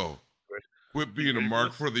 yo, quit being a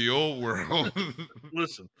mark for the old world.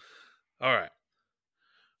 Listen. All right.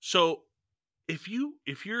 So if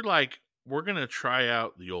you're like, we're gonna try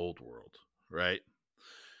out the old world, right?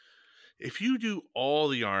 If you do all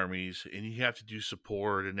the armies and you have to do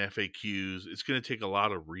support and FAQs, it's going to take a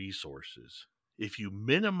lot of resources. If you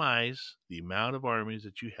minimize the amount of armies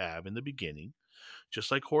that you have in the beginning,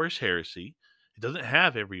 just like Horus Heresy, it doesn't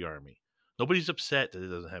have every army. Nobody's upset that it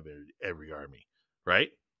doesn't have every army, right?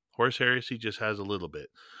 Horus Heresy just has a little bit.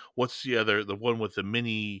 What's the one with the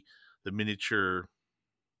miniature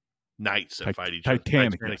knights that fight each other?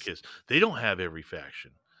 Titanicus. They don't have every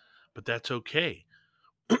faction, but that's okay.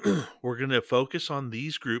 We're going to focus on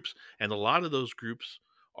these groups, and a lot of those groups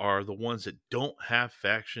are the ones that don't have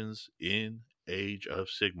factions in Age of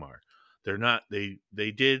Sigmar. They're not. They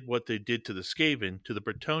did what they did to the Skaven, to the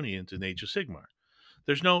Bretonnians in Age of Sigmar.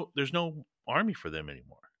 There's no army for them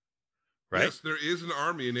anymore, right? Yes, there is an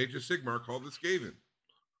army in Age of Sigmar called the Skaven.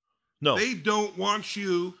 No, they don't want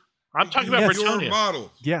you. I'm talking about Bretonnia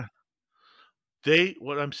models. Yeah.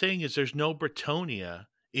 What I'm saying is there's no Bretonnia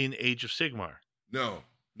in Age of Sigmar.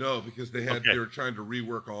 No, because they were trying to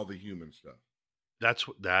rework all the human stuff.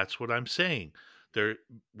 That's what I'm saying.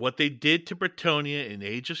 What they did to Bretonnia in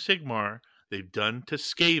Age of Sigmar, they've done to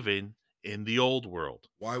Skaven in the old world.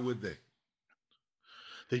 Why would they?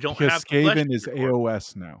 They don't because have Skaven is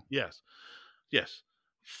AOS now. Yes.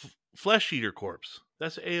 Flesh Eater Corpse.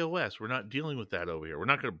 That's AOS. We're not dealing with that over here. We're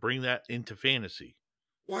not going to bring that into fantasy.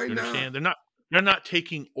 Why you understand? They're not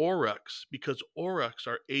taking Auruchs because Auruchs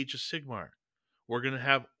are Age of Sigmar. We're going to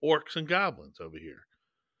have orcs and goblins over here.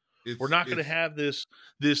 We're not going to have this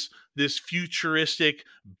futuristic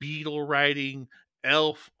beetle riding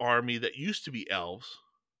elf army that used to be elves.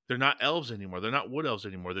 They're not elves anymore. They're not wood elves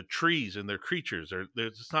anymore. They're trees and they're creatures.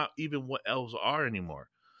 It's not even what elves are anymore.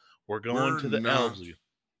 We're going to the elves.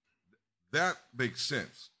 That makes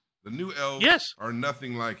sense. The new elves are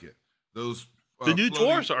nothing like it. Those the new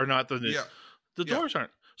dwarves are not the new. Yeah. The dwarves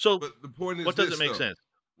aren't. So, but the point is, what doesn't make sense?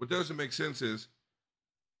 What doesn't make sense is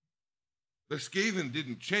the Skaven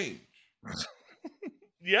didn't change.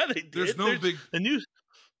 Yeah, they did. There's no big. The new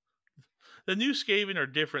Skaven are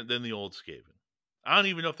different than the old Skaven. I don't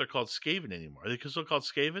even know if they're called Skaven anymore. Are they still called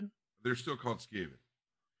Skaven? They're still called Skaven.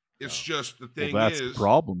 It's just the thing that's is. The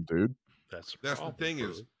problem, dude. That's the thing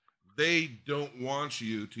is. They don't want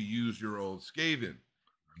you to use your old Skaven.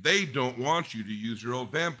 They don't want you to use your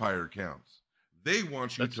old vampire counts. They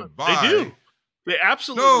want you to buy. They do. They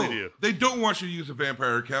absolutely do. They don't want you to use the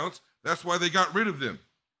vampire accounts. That's why they got rid of them.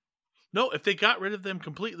 No, if they got rid of them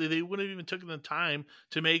completely, they wouldn't have even taken the time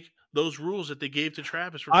to make those rules that they gave to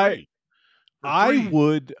Travis for free. for I free.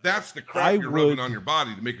 would. That's the crap I you're rubbing would. on your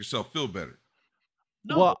body to make yourself feel better.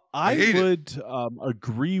 No, Well, I I hate it. would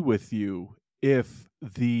agree with you if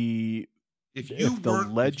the If if the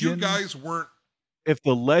you legend guys weren't, if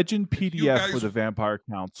the legend if you PDF for guys, the vampire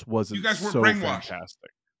counts wasn't weren't so brainwashed.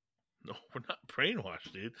 fantastic. no, we're not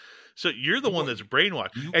brainwashed, dude. So you're the You one wa- that's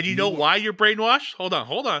brainwashed. you- And you you know wa- why you're brainwashed? Hold on.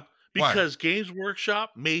 Why? Because Games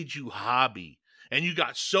Workshop made you hobby. And you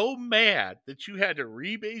got so mad that you had to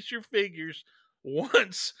rebase your figures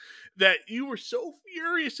once that you were so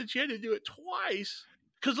furious that you had to do it twice.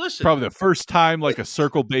 Because listen, Probably the first time like a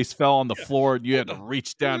circle base fell on the Yeah. floor and you had to Hold on.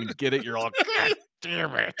 reach down and get it. You're like, God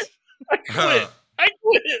damn it! I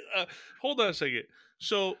quit. Hold on a second.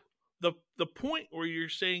 So the point where you're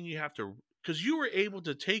saying you have to, because you were able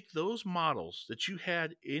to take those models that you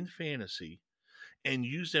had in fantasy and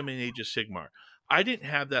use them in Age of Sigmar. I didn't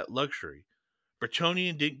have that luxury.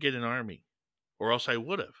 Bretonian didn't get an army, or else I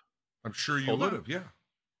would have. I'm sure you Hold would on. have. Yeah.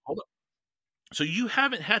 Hold on. So you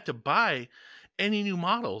haven't had to buy any new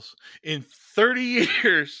models in 30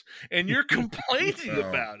 years, and you're complaining No,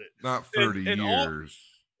 about it. not 30 And years.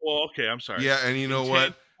 Well, okay, I'm sorry. Yeah, and you know 10,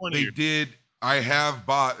 what? 20 They years. did. I have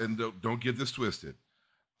bought, and don't get this twisted.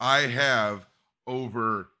 I have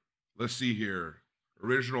over, let's see here,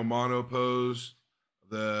 original monopose.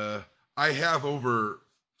 I have over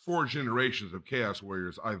 4 generations of Chaos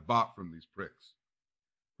Warriors I've bought from these pricks.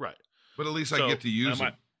 Right. But at least I So, get to use am I-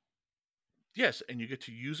 them. Yes, and you get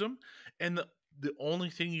to use them. And the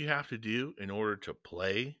only thing you have to do in order to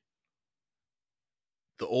play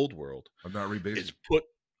the old world I'm not rebasing. is put.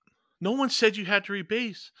 No one said you had to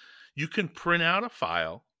rebase. You can print out a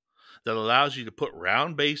file that allows you to put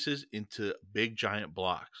round bases into big giant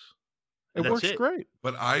blocks. And It that's works great.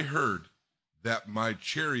 But I heard that my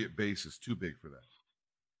chariot base is too big for that.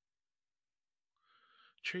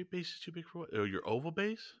 Cherry base is too big for what? Oh, your oval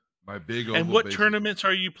base? My big oval And what base is- tournaments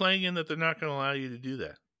are you playing in that they're not going to allow you to do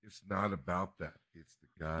that? It's not about that. It's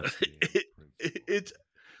the goddamn principle. It's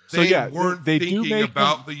So, They yeah, weren't they do thinking make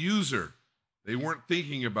about the user. They weren't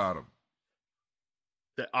thinking about them.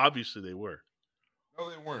 that obviously they were. No,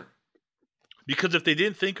 they weren't. Because if they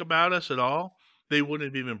didn't think about us at all, they wouldn't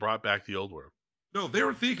have even brought back the old world. No, they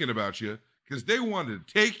were thinking about you because they wanted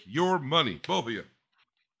to take your money, both of you.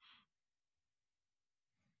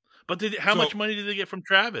 But how So- much money did they get from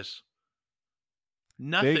Travis?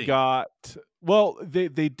 Nothing. They got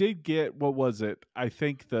they did get, what was it? I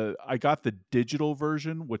think I got the digital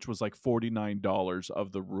version, which was like $49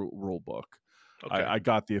 of the rule book. Okay. I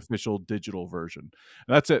got the official digital version.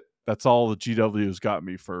 And that's it. That's all the GW's got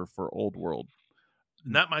me for Old World.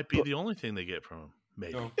 And that might be the only thing they get from him.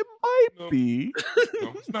 Maybe. No, It might No. be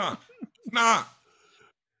no, it's not. It's not.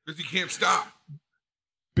 Because you can't stop.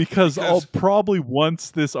 because I'll Because- probably, once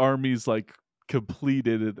this army's like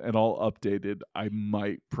completed and all updated, I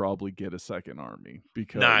might probably get a second army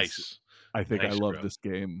because Nice. I think Nice, I love bro. this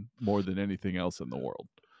game more than anything else in the world.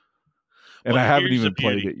 And Well, I haven't here's the even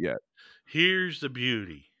played beauty. it yet. Here's the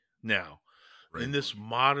beauty. Now, in this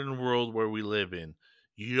modern world where we live in,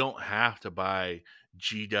 you don't have to buy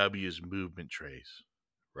GW's movement trays,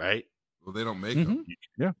 right? Well, they don't make Mhm.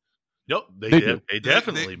 them. Nope, They they do.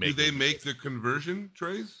 definitely make. Do they movement make trays. the conversion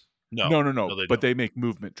trays? No, No, they but don't. they make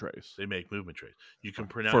movement trays. They make movement trays. You can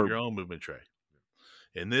print out For- your own movement tray.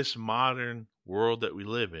 In this modern world that we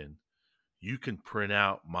live in, you can print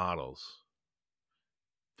out models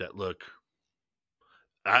that look.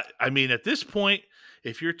 I mean, at this point,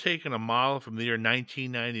 if you're taking a model from the year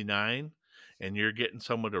 1999 and you're getting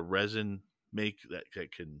someone to resin make that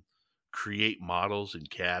can create models in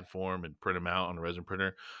CAD form and print them out on a resin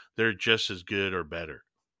printer, they're just as good or better.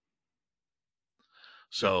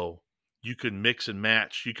 So you can mix and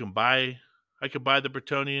match. I could buy the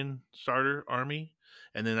Bretonian starter army,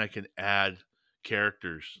 and then I can add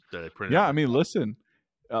characters that I printed. Yeah, out I mean, listen,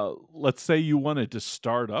 let's say you wanted to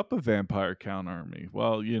start up a vampire count army.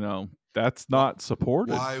 Well, that's not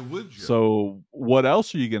supported. Why would you? So what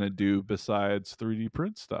else are you going to do besides 3D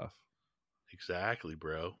print stuff? Exactly,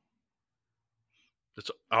 bro.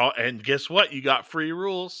 And guess what? You got free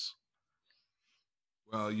rules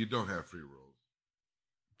Well, you don't have free rules.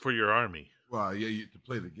 for your army. Well, yeah, to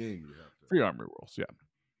play the game, you have to. Free army rules, yeah.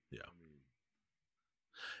 I mean,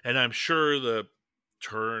 And I'm sure the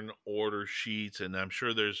turn order sheets, and I'm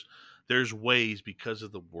sure there's ways, because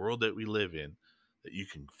of the world that we live in, that you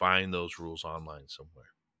can find those rules online somewhere.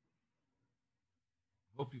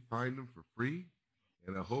 I hope you find them for free,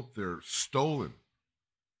 and I hope they're stolen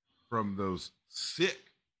from those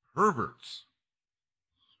sick perverts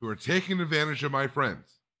who are taking advantage of my friends.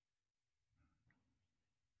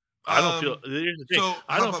 I don't feel. Here's the thing. so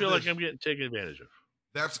I how don't about feel like this? I'm getting taken advantage of.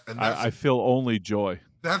 I feel only joy.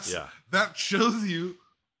 That shows you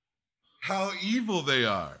how evil they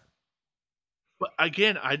are. But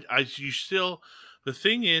again, you still. The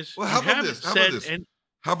thing is, Well, you haven't said, and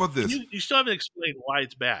how about this? you still haven't explained why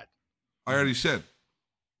it's bad. I already said.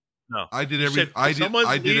 No, I did everything.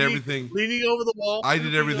 everything. Leaning over the wall. I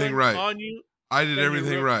did everything right. On you. I did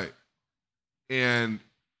everything right, and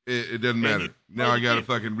it doesn't matter. Now I got to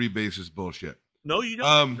fucking rebase this bullshit. No, you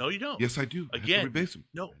don't. No, you don't. Yes, I do. Again, I have to rebase them.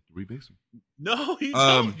 No, I have to rebase them. No, you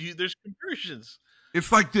don't. There's conversions.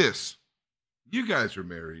 It's like this. You guys are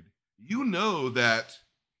married. You know that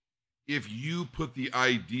if you put the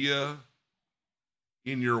idea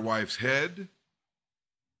in your wife's head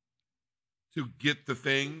to get the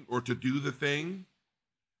thing or to do the thing,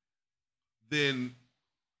 then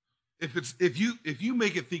if you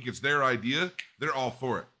make it think it's their idea, they're all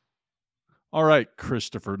for it. All right,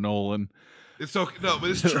 Christopher Nolan. It's okay. No, but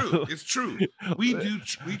it's true. It's true. We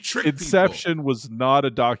trick Inception people. Was not a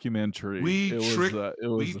documentary. We trick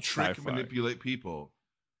sci-fi. Manipulate people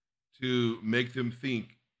to make them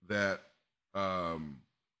think that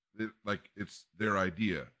like it's their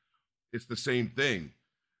idea. It's the same thing.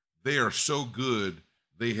 They are so good.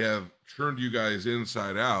 They have turned you guys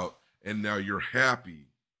inside out, and now you're happy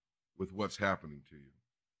with what's happening to you.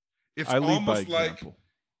 It's almost like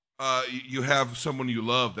you have someone you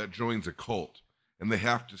love that joins a cult, and they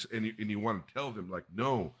have to, and you want to tell them like,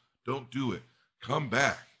 no, don't do it. Come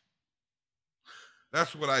back.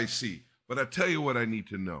 That's what I see. But I tell you what I need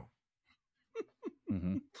to know.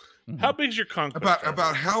 Mm-hmm. Mm-hmm. How big's your conquest?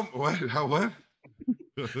 About how what? How what?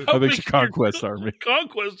 How big's your conquest army?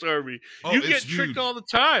 Conquest army. Oh, you get tricked all the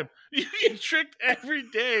time. You get tricked every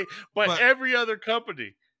day by every other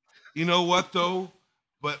company. You know what though?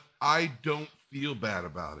 But I don't feel bad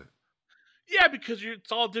about it. Yeah, because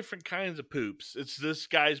it's all different kinds of poops. It's this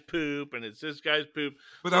guy's poop and it's this guy's poop.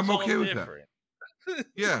 But I'm okay with that.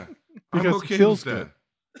 Yeah, because I'm okay it feels with that.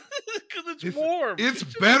 Because it's warm. It's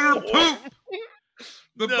better warm. Poop.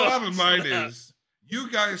 The bottom line is,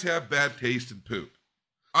 you guys have bad taste in poop.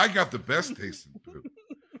 I got the best taste in poop.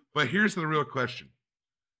 But here's the real question.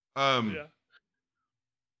 About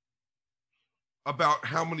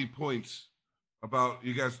how many points? About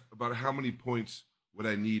how many points would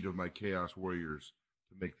I need of my Chaos Warriors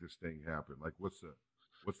to make this thing happen? Like, what's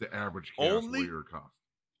the average Chaos Warrior cost?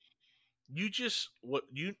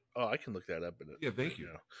 I can look that up in it. Yeah, thank you.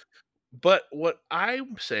 But what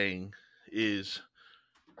I'm saying is,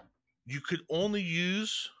 you could only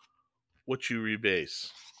use what you rebase.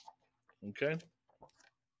 Okay?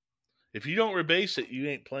 If you don't rebase it, you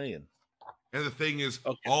ain't playing. And the thing is,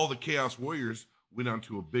 all the Chaos Warriors went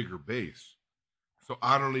onto a bigger base. So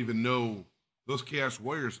I don't even know, those Chaos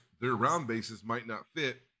Warriors, their round bases might not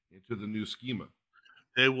fit into the new schema.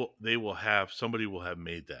 Somebody will have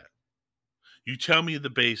made that. You tell me the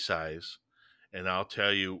base size, and I'll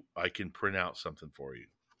tell you, I can print out something for you.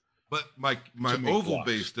 But my oval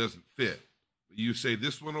base doesn't fit. You say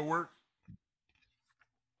this one will work?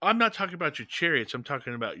 I'm not talking about your chariots. I'm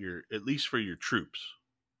talking about at least for your troops.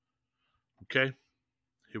 Okay?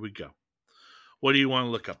 Here we go. What do you want to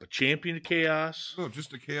look up? A champion of chaos? No,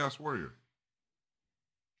 just a Chaos Warrior.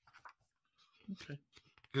 Okay.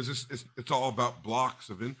 Because it's all about blocks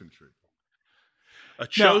of infantry. A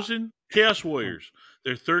chosen Chaos Warriors.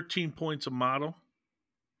 They're 13 points a model.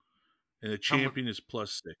 And the champion is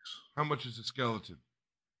 +6. How much is a skeleton?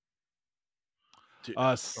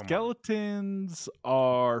 Skeletons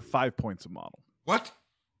are 5 points a model. What?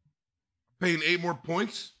 Paying 8 more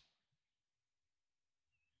points?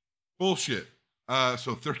 Bullshit.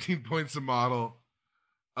 So 13 points a model.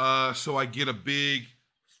 So I get a big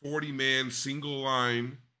 40-man single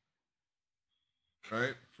line.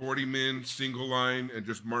 Right? 40 men, single line, and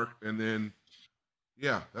just mark, and then,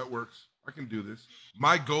 yeah, that works. I can do this.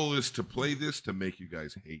 My goal is to play this to make you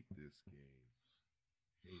guys hate this game.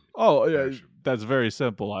 Yeah, that's very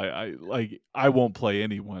simple. I won't play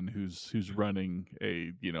anyone who's running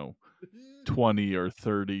a 20 or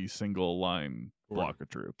 30 single line block of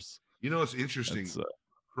troops. You know, it's interesting.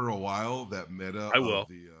 For a while, that meta. I will.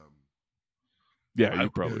 You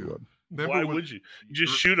probably would. Why would you? You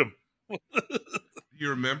just shoot them. You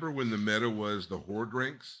remember when the meta was the horde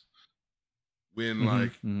ranks?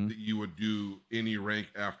 When you would do any rank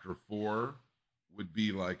after 4 would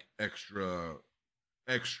be like extra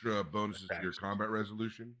bonuses to your combat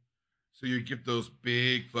resolution. So you get those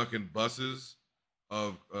big fucking buses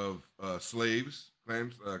of slaves,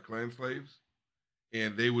 clan slaves,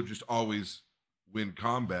 and they would just always win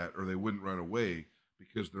combat, or they wouldn't run away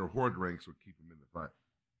because their horde ranks would keep them in the fight.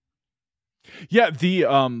 Yeah,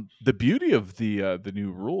 the beauty of the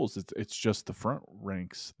new rules, it's just the front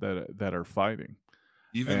ranks that are fighting.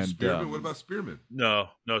 Even And spearmen. What about spearmen? No,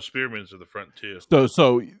 spearmen's are the front too.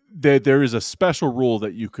 so there is a special rule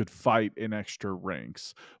that you could fight in extra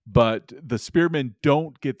ranks, but the spearmen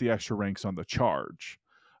don't get the extra ranks on the charge,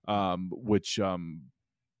 which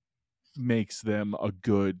makes them a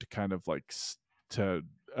good kind of like to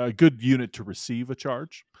a good unit to receive a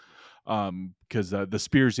charge. Because the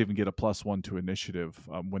spears even get a +1 to initiative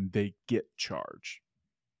when they get charge.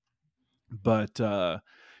 But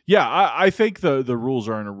yeah, I think the rules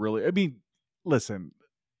are in a really. I mean, listen,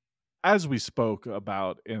 as we spoke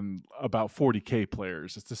about in about 40K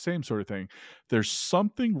players, it's the same sort of thing. There's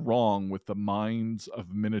something wrong with the minds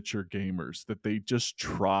of miniature gamers that they just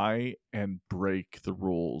try and break the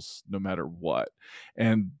rules no matter what.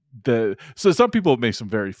 And so some people make some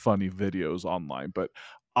very funny videos online, but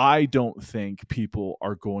I don't think people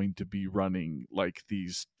are going to be running like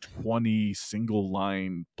these 20 single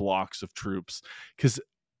line blocks of troops, because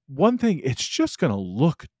one thing, it's just going to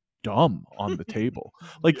look dumb on the table.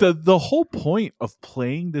 Like the whole point of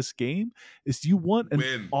playing this game is you want an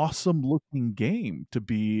Win. awesome looking game to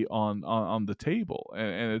be on the table,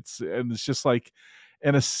 and it's just like,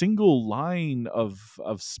 and a single line of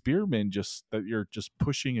spearmen just that you're just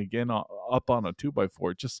pushing again up on a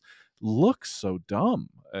 2x4 just looks so dumb.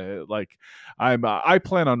 Like I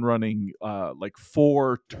plan on running like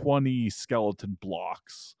 420 skeleton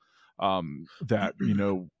blocks that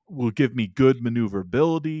will give me good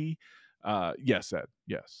maneuverability. Yes, Ed.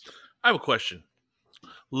 Yes. I have a question.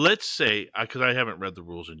 Let's say, because I haven't read the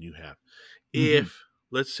rules and you have, Mhm. if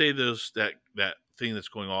let's say those that thing that's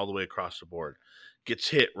going all the way across the board gets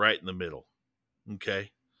hit right in the middle,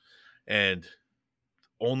 okay, and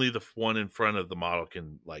only the one in front of the model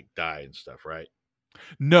can like die and stuff, right?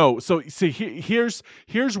 No, so see, here's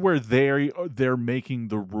where they're making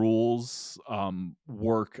the rules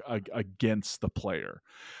work against the player.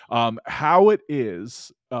 How it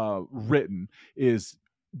is written is,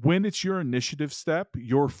 when it's your initiative step,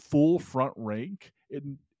 your full front rank,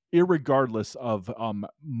 irregardless of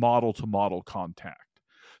model to model contact.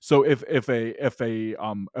 So if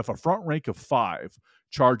a front rank of 5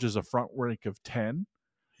 charges a front rank of 10,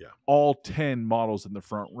 Yeah. all 10 models in the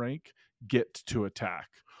front rank get to attack.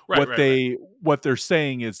 Right, right, right. What they're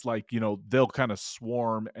saying is, like, they'll kind of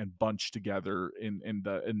swarm and bunch together in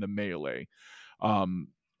the melee. Um,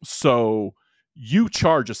 so you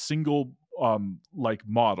charge a single like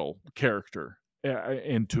model character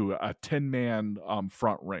into a 10-man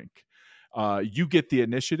front rank. You get the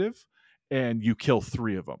initiative and you kill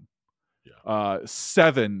 3 of them. Yeah.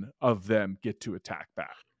 7 of them get to attack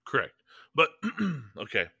back. Correct. But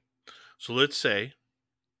okay. So let's say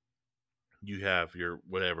you have your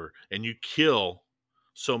whatever and you kill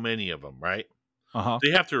so many of them, right? Uh-huh. They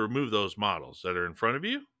have to remove those models that are in front of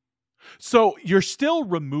you. So you're still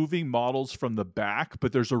removing models from the back,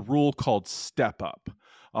 but there's a rule called step up,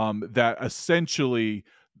 that essentially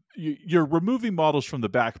you're removing models from the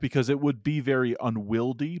back because it would be very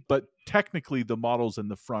unwieldy, but technically the models in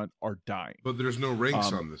the front are dying. But there's no ranks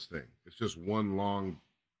Um, on this thing. It's just one long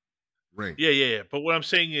rank. Yeah, yeah, yeah. But what I'm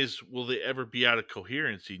saying is, will they ever be out of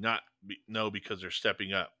coherency? No, because they're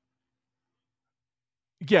stepping up.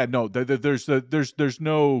 yeah, no, there's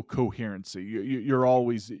no coherency. You're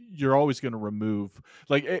always going to remove,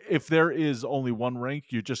 like, if there is only one rank,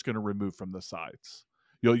 you're just going to remove from the sides.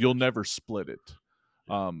 You'll never split it.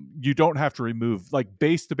 You don't have to remove, like,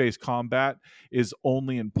 base to base combat is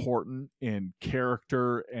only important in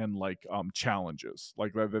character and like challenges.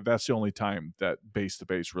 Like that's the only time that base to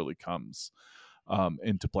base really comes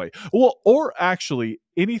into play. Well, or actually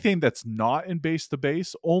anything that's not in base to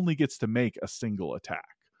base only gets to make a single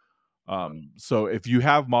attack. So if you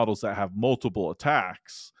have models that have multiple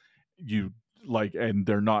attacks, you like, and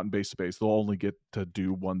they're not in base to base, they'll only get to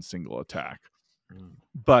do one single attack.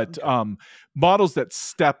 But Okay. Models that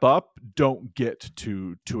step up don't get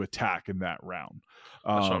to attack in that round.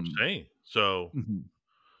 That's what I'm saying. So, Mhm.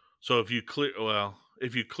 so if you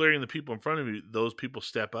if you clearing the people in front of you, those people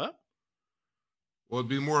step up. Well, it'd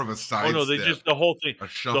be more of a Oh no, they sidestep, just the whole thing. a The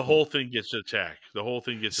shuffle. whole thing gets attacked. The whole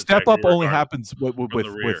thing gets Step attacked up only regardless happens with from the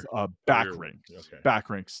rear. The back rear one. ranks. Okay. Back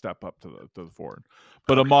ranks step up to the forward.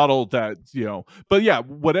 But a Okay. model that, but yeah,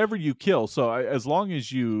 whatever you kill. So as long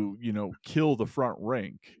as you kill the front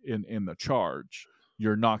rank in the charge,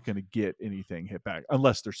 you're not going to get anything hit back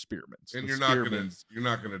unless they're spearmen. And The you're spearmans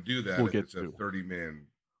not gonna do that will if get it's a to. 30-man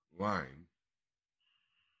line.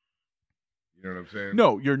 You know what I'm saying?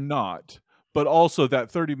 No, you're not. But also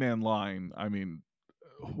that 30-man line, I mean,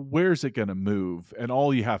 where's it going to move? And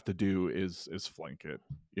all you have to do is flank it,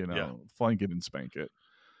 flank it and spank it.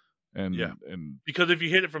 And because if you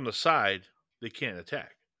hit it from the side, they can't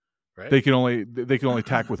attack, right? They can only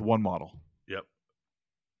attack with one model. Yep.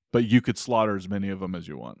 But you could slaughter as many of them as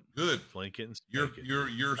you want. Good. Flank it and spank it.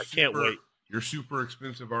 I can't wait. Your super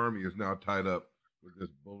expensive army is now tied up with this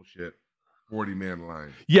bullshit 40-man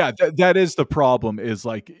line. Yeah, that is the problem, is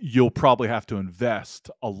like you'll probably have to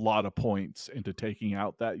invest a lot of points into taking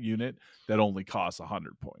out that unit that only costs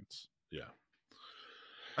 100 points. Yeah.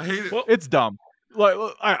 I hate it. Well, it's dumb. Like,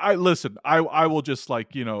 I listen, I will just,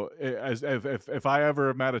 like, as if I ever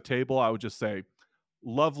am at a table, I would just say,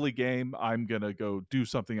 lovely game, I'm gonna go do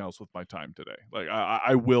something else with my time today. Like,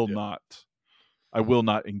 I will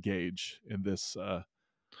not engage in this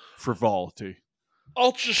frivolity.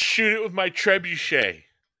 I'll just shoot it with my trebuchet.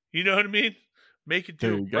 You know what I mean? Make it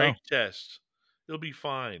do a break test. It'll be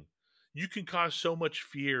fine. You can cause so much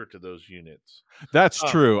fear to those units. That's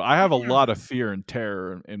true. I have a lot of fear and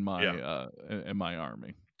terror in my in my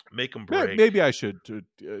army. Make them break. Maybe I should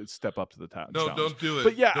step up to the challenge. No, don't do it.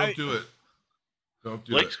 But yeah, don't do it. Don't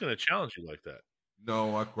do Blake's it. going to challenge you like that.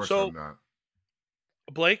 No, of course I'm not.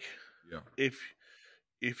 Blake, yeah.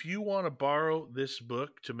 If you want to borrow this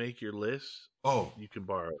book to make your list, you can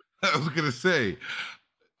borrow it. I was going to say,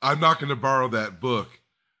 I'm not going to borrow that book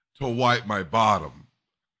to wipe my bottom,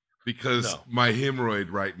 because my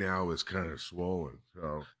hemorrhoid right now is kind of swollen.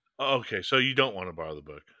 So okay, so you don't want to borrow the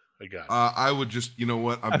book. I got it. I would just, you know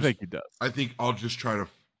what? I think he does. I think I'll just try to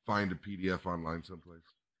find a PDF online someplace.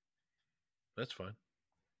 That's fine.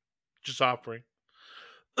 Just offering.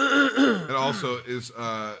 And also, is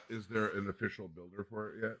there an official builder for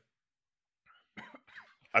it yet?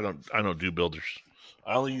 I don't do builders.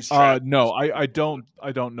 I only use no, I don't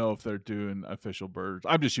know if they're doing official builders.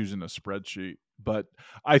 I'm just using a spreadsheet, but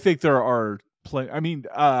I think there are plenty. I mean,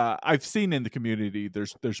 I've seen in the community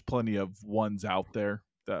there's plenty of ones out there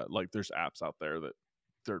that, like, there's apps out there, that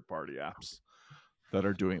third-party apps that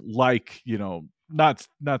are doing, like, not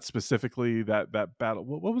specifically that battle.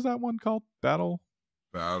 What was that one called? Battle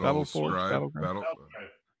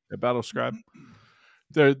Scribe.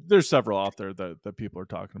 There's several out there that people are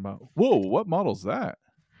talking about. Whoa, what model's that?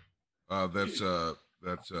 That's I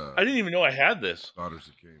didn't even know I had this. Daughters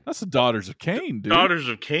of Cain. That's the Daughters of Cain, dude. Daughters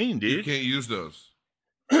of Cain, dude. You can't use those.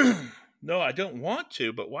 No, I don't want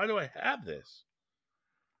to, but why do I have this?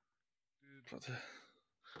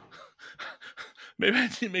 Maybe I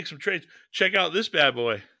need to make some trades. Check out this bad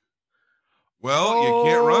boy. Well, you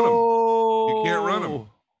can't run them. You can't run them.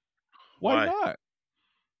 Why not?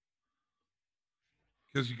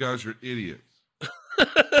 Because you guys are idiots.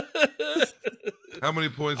 How many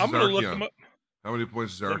points is Archeon? How many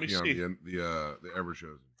points is Archeon, the Ever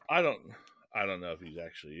Chosen? I don't know if he's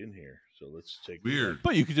actually in here. So let's take weird.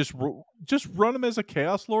 But you could just run him as a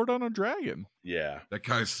Chaos Lord on a dragon. Yeah, that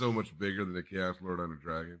guy's so much bigger than a Chaos Lord on a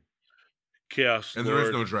dragon. Chaos and Lord. There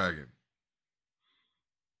is no dragon.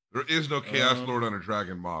 There is no Chaos Lord on a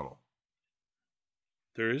dragon model.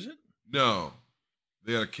 There isn't? No.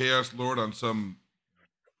 They had a Chaos Lord on some.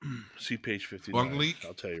 See page 59. Bung leak?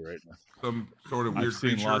 I'll tell you right now. Some sort of weird I've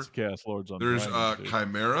seen creature. Lots of Chaos Lords on. There's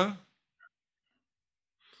Chimera.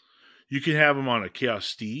 You can have them on a Chaos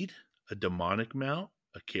Steed, a Demonic Mount,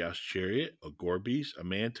 a Chaos Chariot, a Gore Beast, a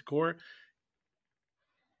Manticore,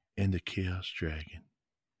 and a Chaos Dragon.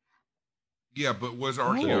 Yeah, but was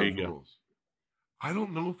Archeon rules? I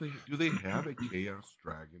don't know if they have a Chaos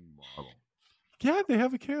Dragon model. Yeah, they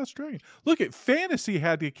have a Chaos Dragon. Look at Fantasy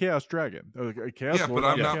had the Chaos Dragon. A Chaos Lord, but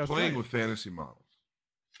I'm not Chaos playing Dragon. with Fantasy models.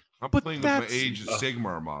 I'm playing with my Age of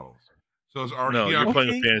Sigmar models. So is Archeon? No, you're playing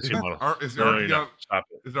with Fantasy models.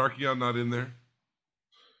 Is Archeon not in there?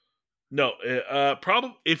 No,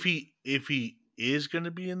 probably if he is going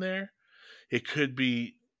to be in there, it could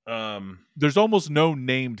be. There's almost no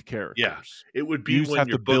named characters. Yeah, it would be you just when have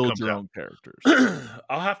your to book build comes your out. own characters.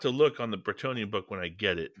 I'll have to look on the Bretonnian book when I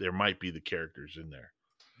get it. There might be the characters in there.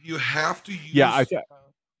 You have to use. Yeah,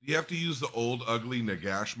 you have to use the old ugly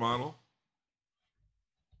Nagash model.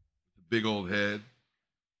 The big old head.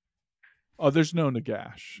 Oh, there's no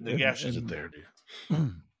Nagash. Nagash isn't there,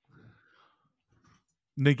 dude.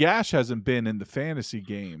 Nagash hasn't been in the fantasy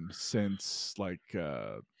game since like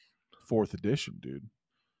 4th edition, dude.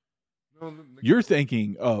 No, You're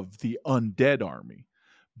thinking of the undead army,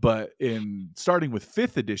 but starting with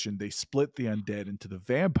 5th edition, they split the undead into the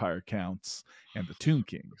vampire counts and the Tomb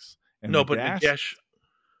Kings. And but Nagash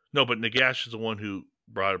is the one who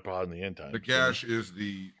brought it upon the end time. Nagash is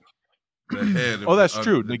the head. That's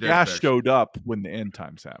true. The Nagash showed up when the end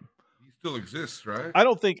times happened. He's still exists, right? I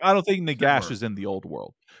don't think Nagash Sigmar. is in the old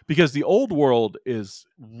world, because the old world is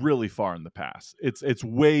really far in the past. It's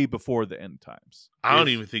way before the end times. I don't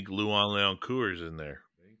Is- even think Luan Leoncoeur is in there.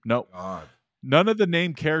 Thank Nope. God. None of the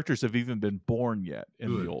named characters have even been born yet in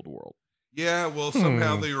Good. the old world. Yeah, well,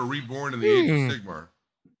 somehow they were reborn in the Age of Sigmar.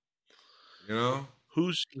 You know?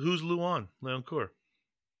 Who's Luan Leoncoeur?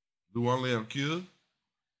 Luan Leoncoeur,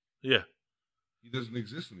 Yeah, he doesn't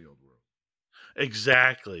exist in the old world.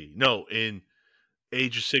 exactly. No, in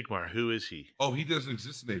Age of Sigmar, who is he? Oh, he doesn't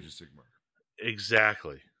exist in Age of Sigmar.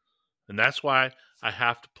 Exactly. And that's why I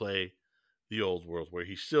have to play the old world where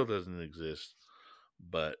he still doesn't exist,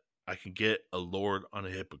 but I can get a lord on a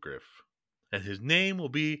hippogriff. And his name will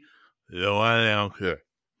be Luan Leoncoeur.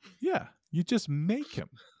 Yeah, you just make him.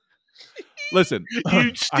 Listen, You I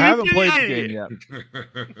haven't stupid played the idiot. game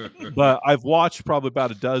yet, but I've watched probably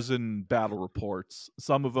about a dozen battle reports.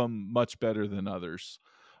 Some of them much better than others.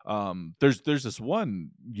 There's this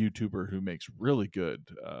one YouTuber who makes really good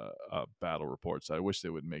battle reports. I wish they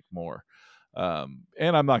would make more. And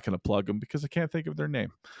I'm not going to plug them because I can't think of their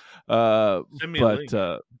name. Send me a link.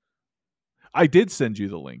 I did send you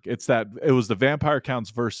the link. It was the Vampire Counts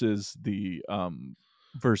versus the Games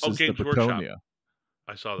Workshop. Bretonia.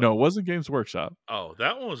 I saw that. No, it wasn't Games Workshop. Oh,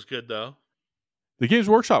 that one was good though. The Games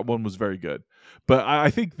Workshop one was very good, but I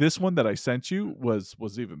think this one that I sent you was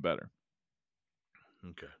even better.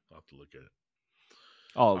 Okay, I'll have to look at it.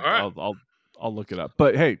 I'll look it up.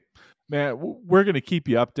 But hey, man, we're gonna keep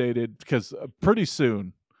you updated because pretty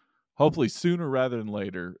soon, hopefully sooner rather than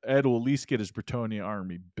later, Ed will at least get his Bretonia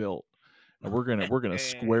army built, and we're gonna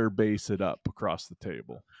square base it up across the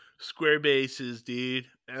table. Square bases, dude.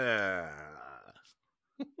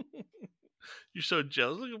 You're so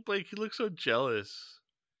jealous. Look at Blake. He looks so jealous.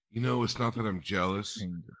 You know, it's not that I'm jealous.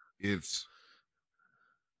 It's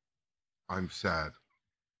I'm sad.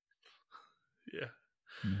 Yeah.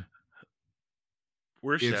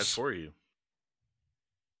 We're sad for you.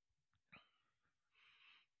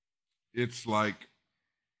 It's like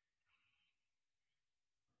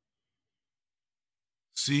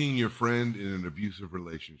seeing your friend in an abusive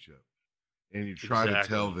relationship and you try to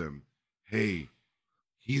tell them, hey,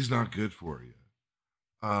 he's not good for you.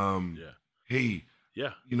 Hey,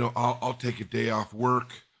 you know, I'll take a day off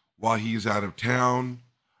work while he's out of town.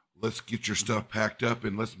 Let's get your stuff packed up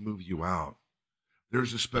and let's move you out.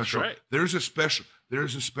 There's a special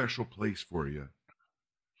place for you.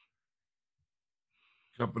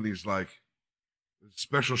 Companies like a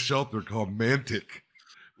special shelter called Mantic,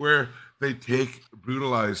 where they take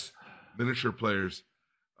brutalized miniature players.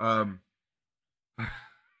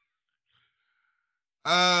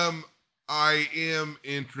 I am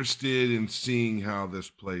interested in seeing how this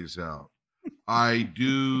plays out. I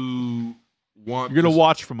do want. You're gonna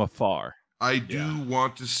watch from afar. I do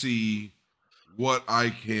want to see what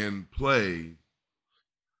I can play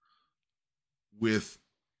with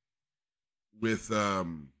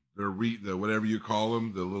the whatever you call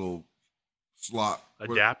them, the little slot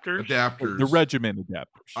adapters, the regiment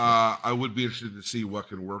adapters. I would be interested to see what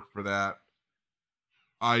can work for that.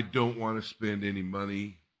 I don't want to spend any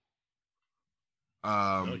money,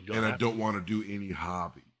 and I don't want to do any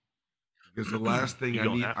hobby, because the last thing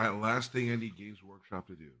I need Games Workshop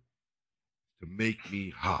to do is to make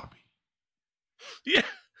me hobby. Yeah,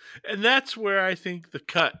 and that's where I think the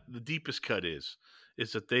deepest cut is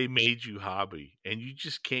that they made you hobby, and you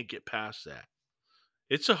just can't get past that.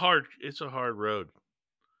 It's a hard road.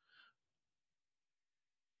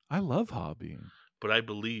 I love hobbying, but I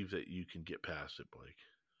believe that you can get past it, Blake.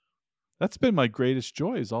 That's been my greatest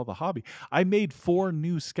joy, is all the hobby. I made 4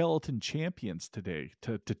 new skeleton champions today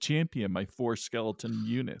to champion my 4 skeleton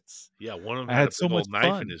units. Yeah, one of them had so much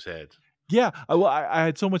knife in his head. Yeah, I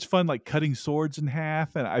had so much fun, like cutting swords in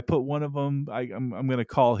half, and I put one of them. I'm going to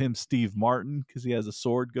call him Steve Martin because he has a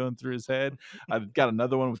sword going through his head. I've got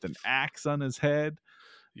another one with an axe on his head.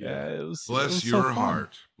 Yeah, bless your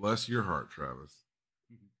heart, Travis.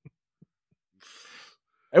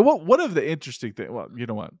 And one of the interesting things, well, you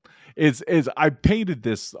know what, is I painted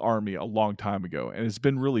this army a long time ago, and it's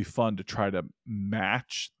been really fun to try to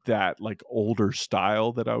match that like older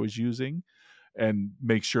style that I was using, and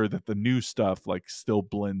make sure that the new stuff like still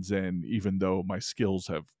blends in, even though my skills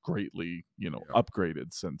have greatly,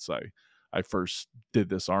 upgraded since I first did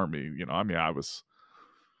this army. I mean, I was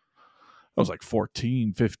like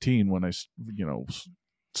 14, 15 when I,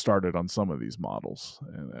 started on some of these models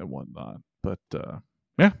and whatnot. But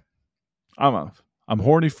yeah, I'm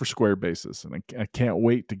horny for square bases, and I can't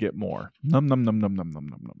wait to get more. Num num num num num num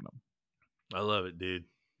num num num. I love it, dude.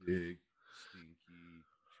 Big stinky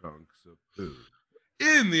chunks of poo.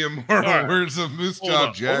 In the immortal All right. words of Moose Hold Jaw on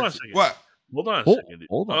a Jackson. second. What? Hold on a Hold- second.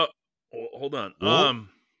 hold on. Hold on. Whoa.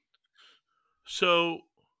 So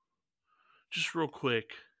just real quick,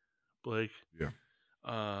 Blake.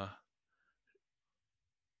 Yeah.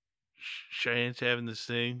 Cheyenne's having this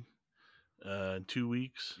thing in 2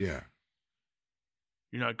 weeks. Yeah.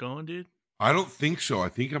 You're not going, dude? I don't think so. I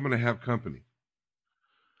think I'm going to have company.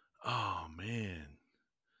 Oh man.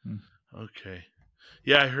 Hmm. Okay.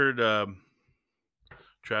 Yeah, I heard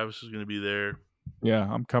Travis is going to be there. Yeah,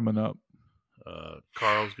 I'm coming up.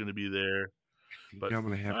 Carl's going to be there. I think But I'm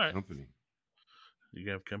going to have all right. company. You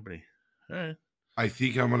can have company. All right. I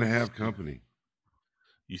think I'm going to have company.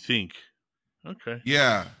 You think? Okay.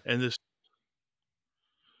 Yeah. And this.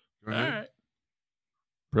 Go All ahead. right.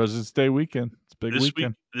 President's Day weekend. It's a big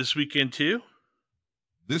weekend. This weekend too.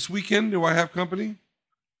 This weekend, do I have company?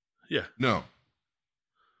 Yeah. No.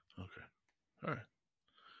 Okay. All right.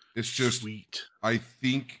 It's just, Sweet. I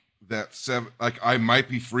think that I might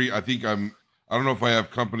be free. I don't know if I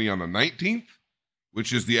have company on the 19th,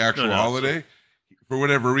 which is the actual holiday. For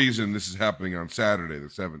whatever reason, this is happening on Saturday, the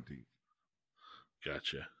 17th.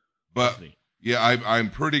 Gotcha. But yeah, I'm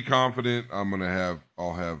pretty confident I'll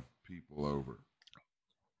have people over.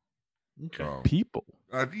 Okay. So, People.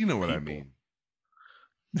 you know what I People. mean.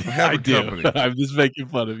 I have I a do. company. I'm just making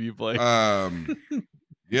fun of you, Blake.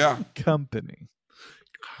 Yeah. Company.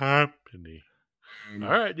 Company. All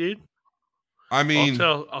right, dude. I mean,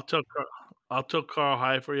 I'll tell Carl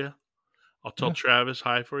hi for you. I'll tell Travis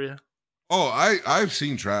hi for you. oh, I've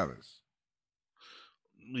seen Travis.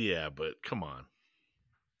 Yeah, but come on.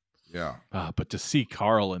 Yeah. But to see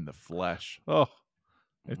Carl in the flesh,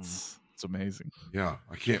 it's amazing. Yeah.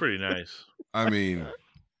 I It's can't. pretty nice. I mean,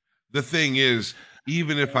 the thing is,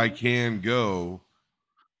 even if I can go,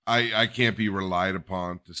 I can't be relied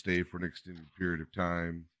upon to stay for an extended period of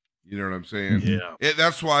time. You know what I'm saying? Yeah.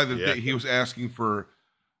 That's why he was asking for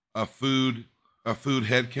a food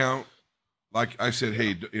head count. Like I said,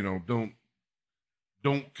 hey,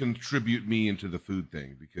 don't contribute me into the food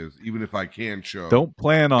thing, because even if I can show, Don't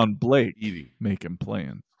plan on Blake eating. making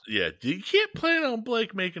plans. Yeah, you can't plan on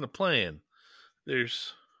Blake making a plan.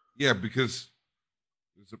 Because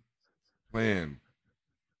there's a plan.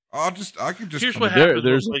 I could just. Here's what happens.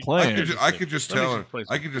 There's a Blake- plan. I could just tell her.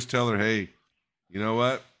 I could just tell her, hey, you know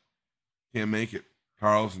what? Can't make it.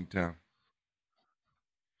 Carl's in town,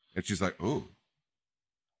 and she's like, oh,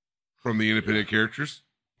 from the Independent Characters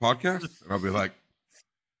podcast, and I'll be like,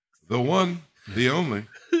 the one, the only,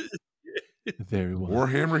 Very well.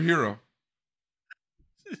 Warhammer hero.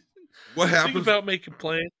 What happens Think about making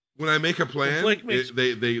plans. when I make a plan? Blake makes-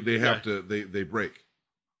 they have to they break.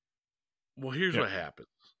 Well, here's what happens.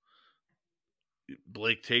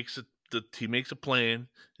 Blake he makes a plan,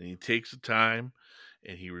 and he takes the time,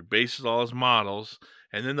 and he rebases all his models,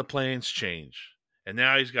 and then the plans change. And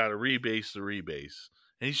now he's got to rebase the rebase.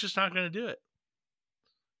 And he's just not going to do it.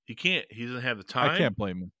 He can't. He doesn't have the time. I can't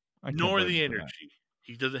blame him. Nor the energy.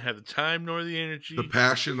 He doesn't have the time nor the energy. The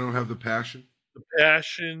passion. I don't have the passion. The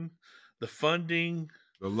passion, the funding,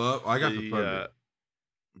 the love. I got the funding.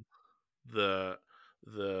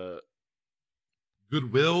 The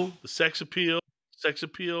goodwill, the sex appeal.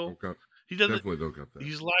 Okay. He doesn't. Definitely don't got that.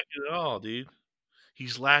 He's lacking it all, dude.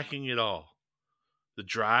 He's lacking it all. The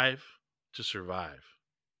drive to survive.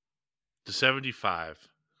 The 75.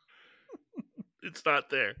 It's not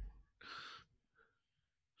there.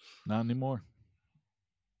 Not anymore.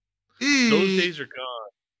 Those days are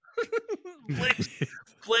gone.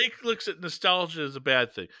 Blake looks at nostalgia as a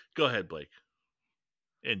bad thing. Go ahead, Blake.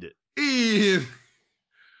 End it.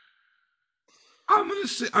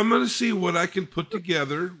 I'm gonna see what I can put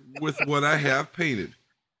together with what I have painted.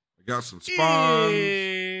 I got some spawns.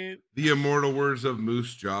 The immortal words of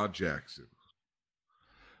Moose Jaw Jackson.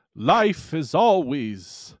 Life is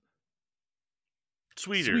always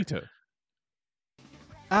sweeter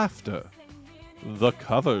after the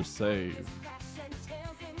cover save.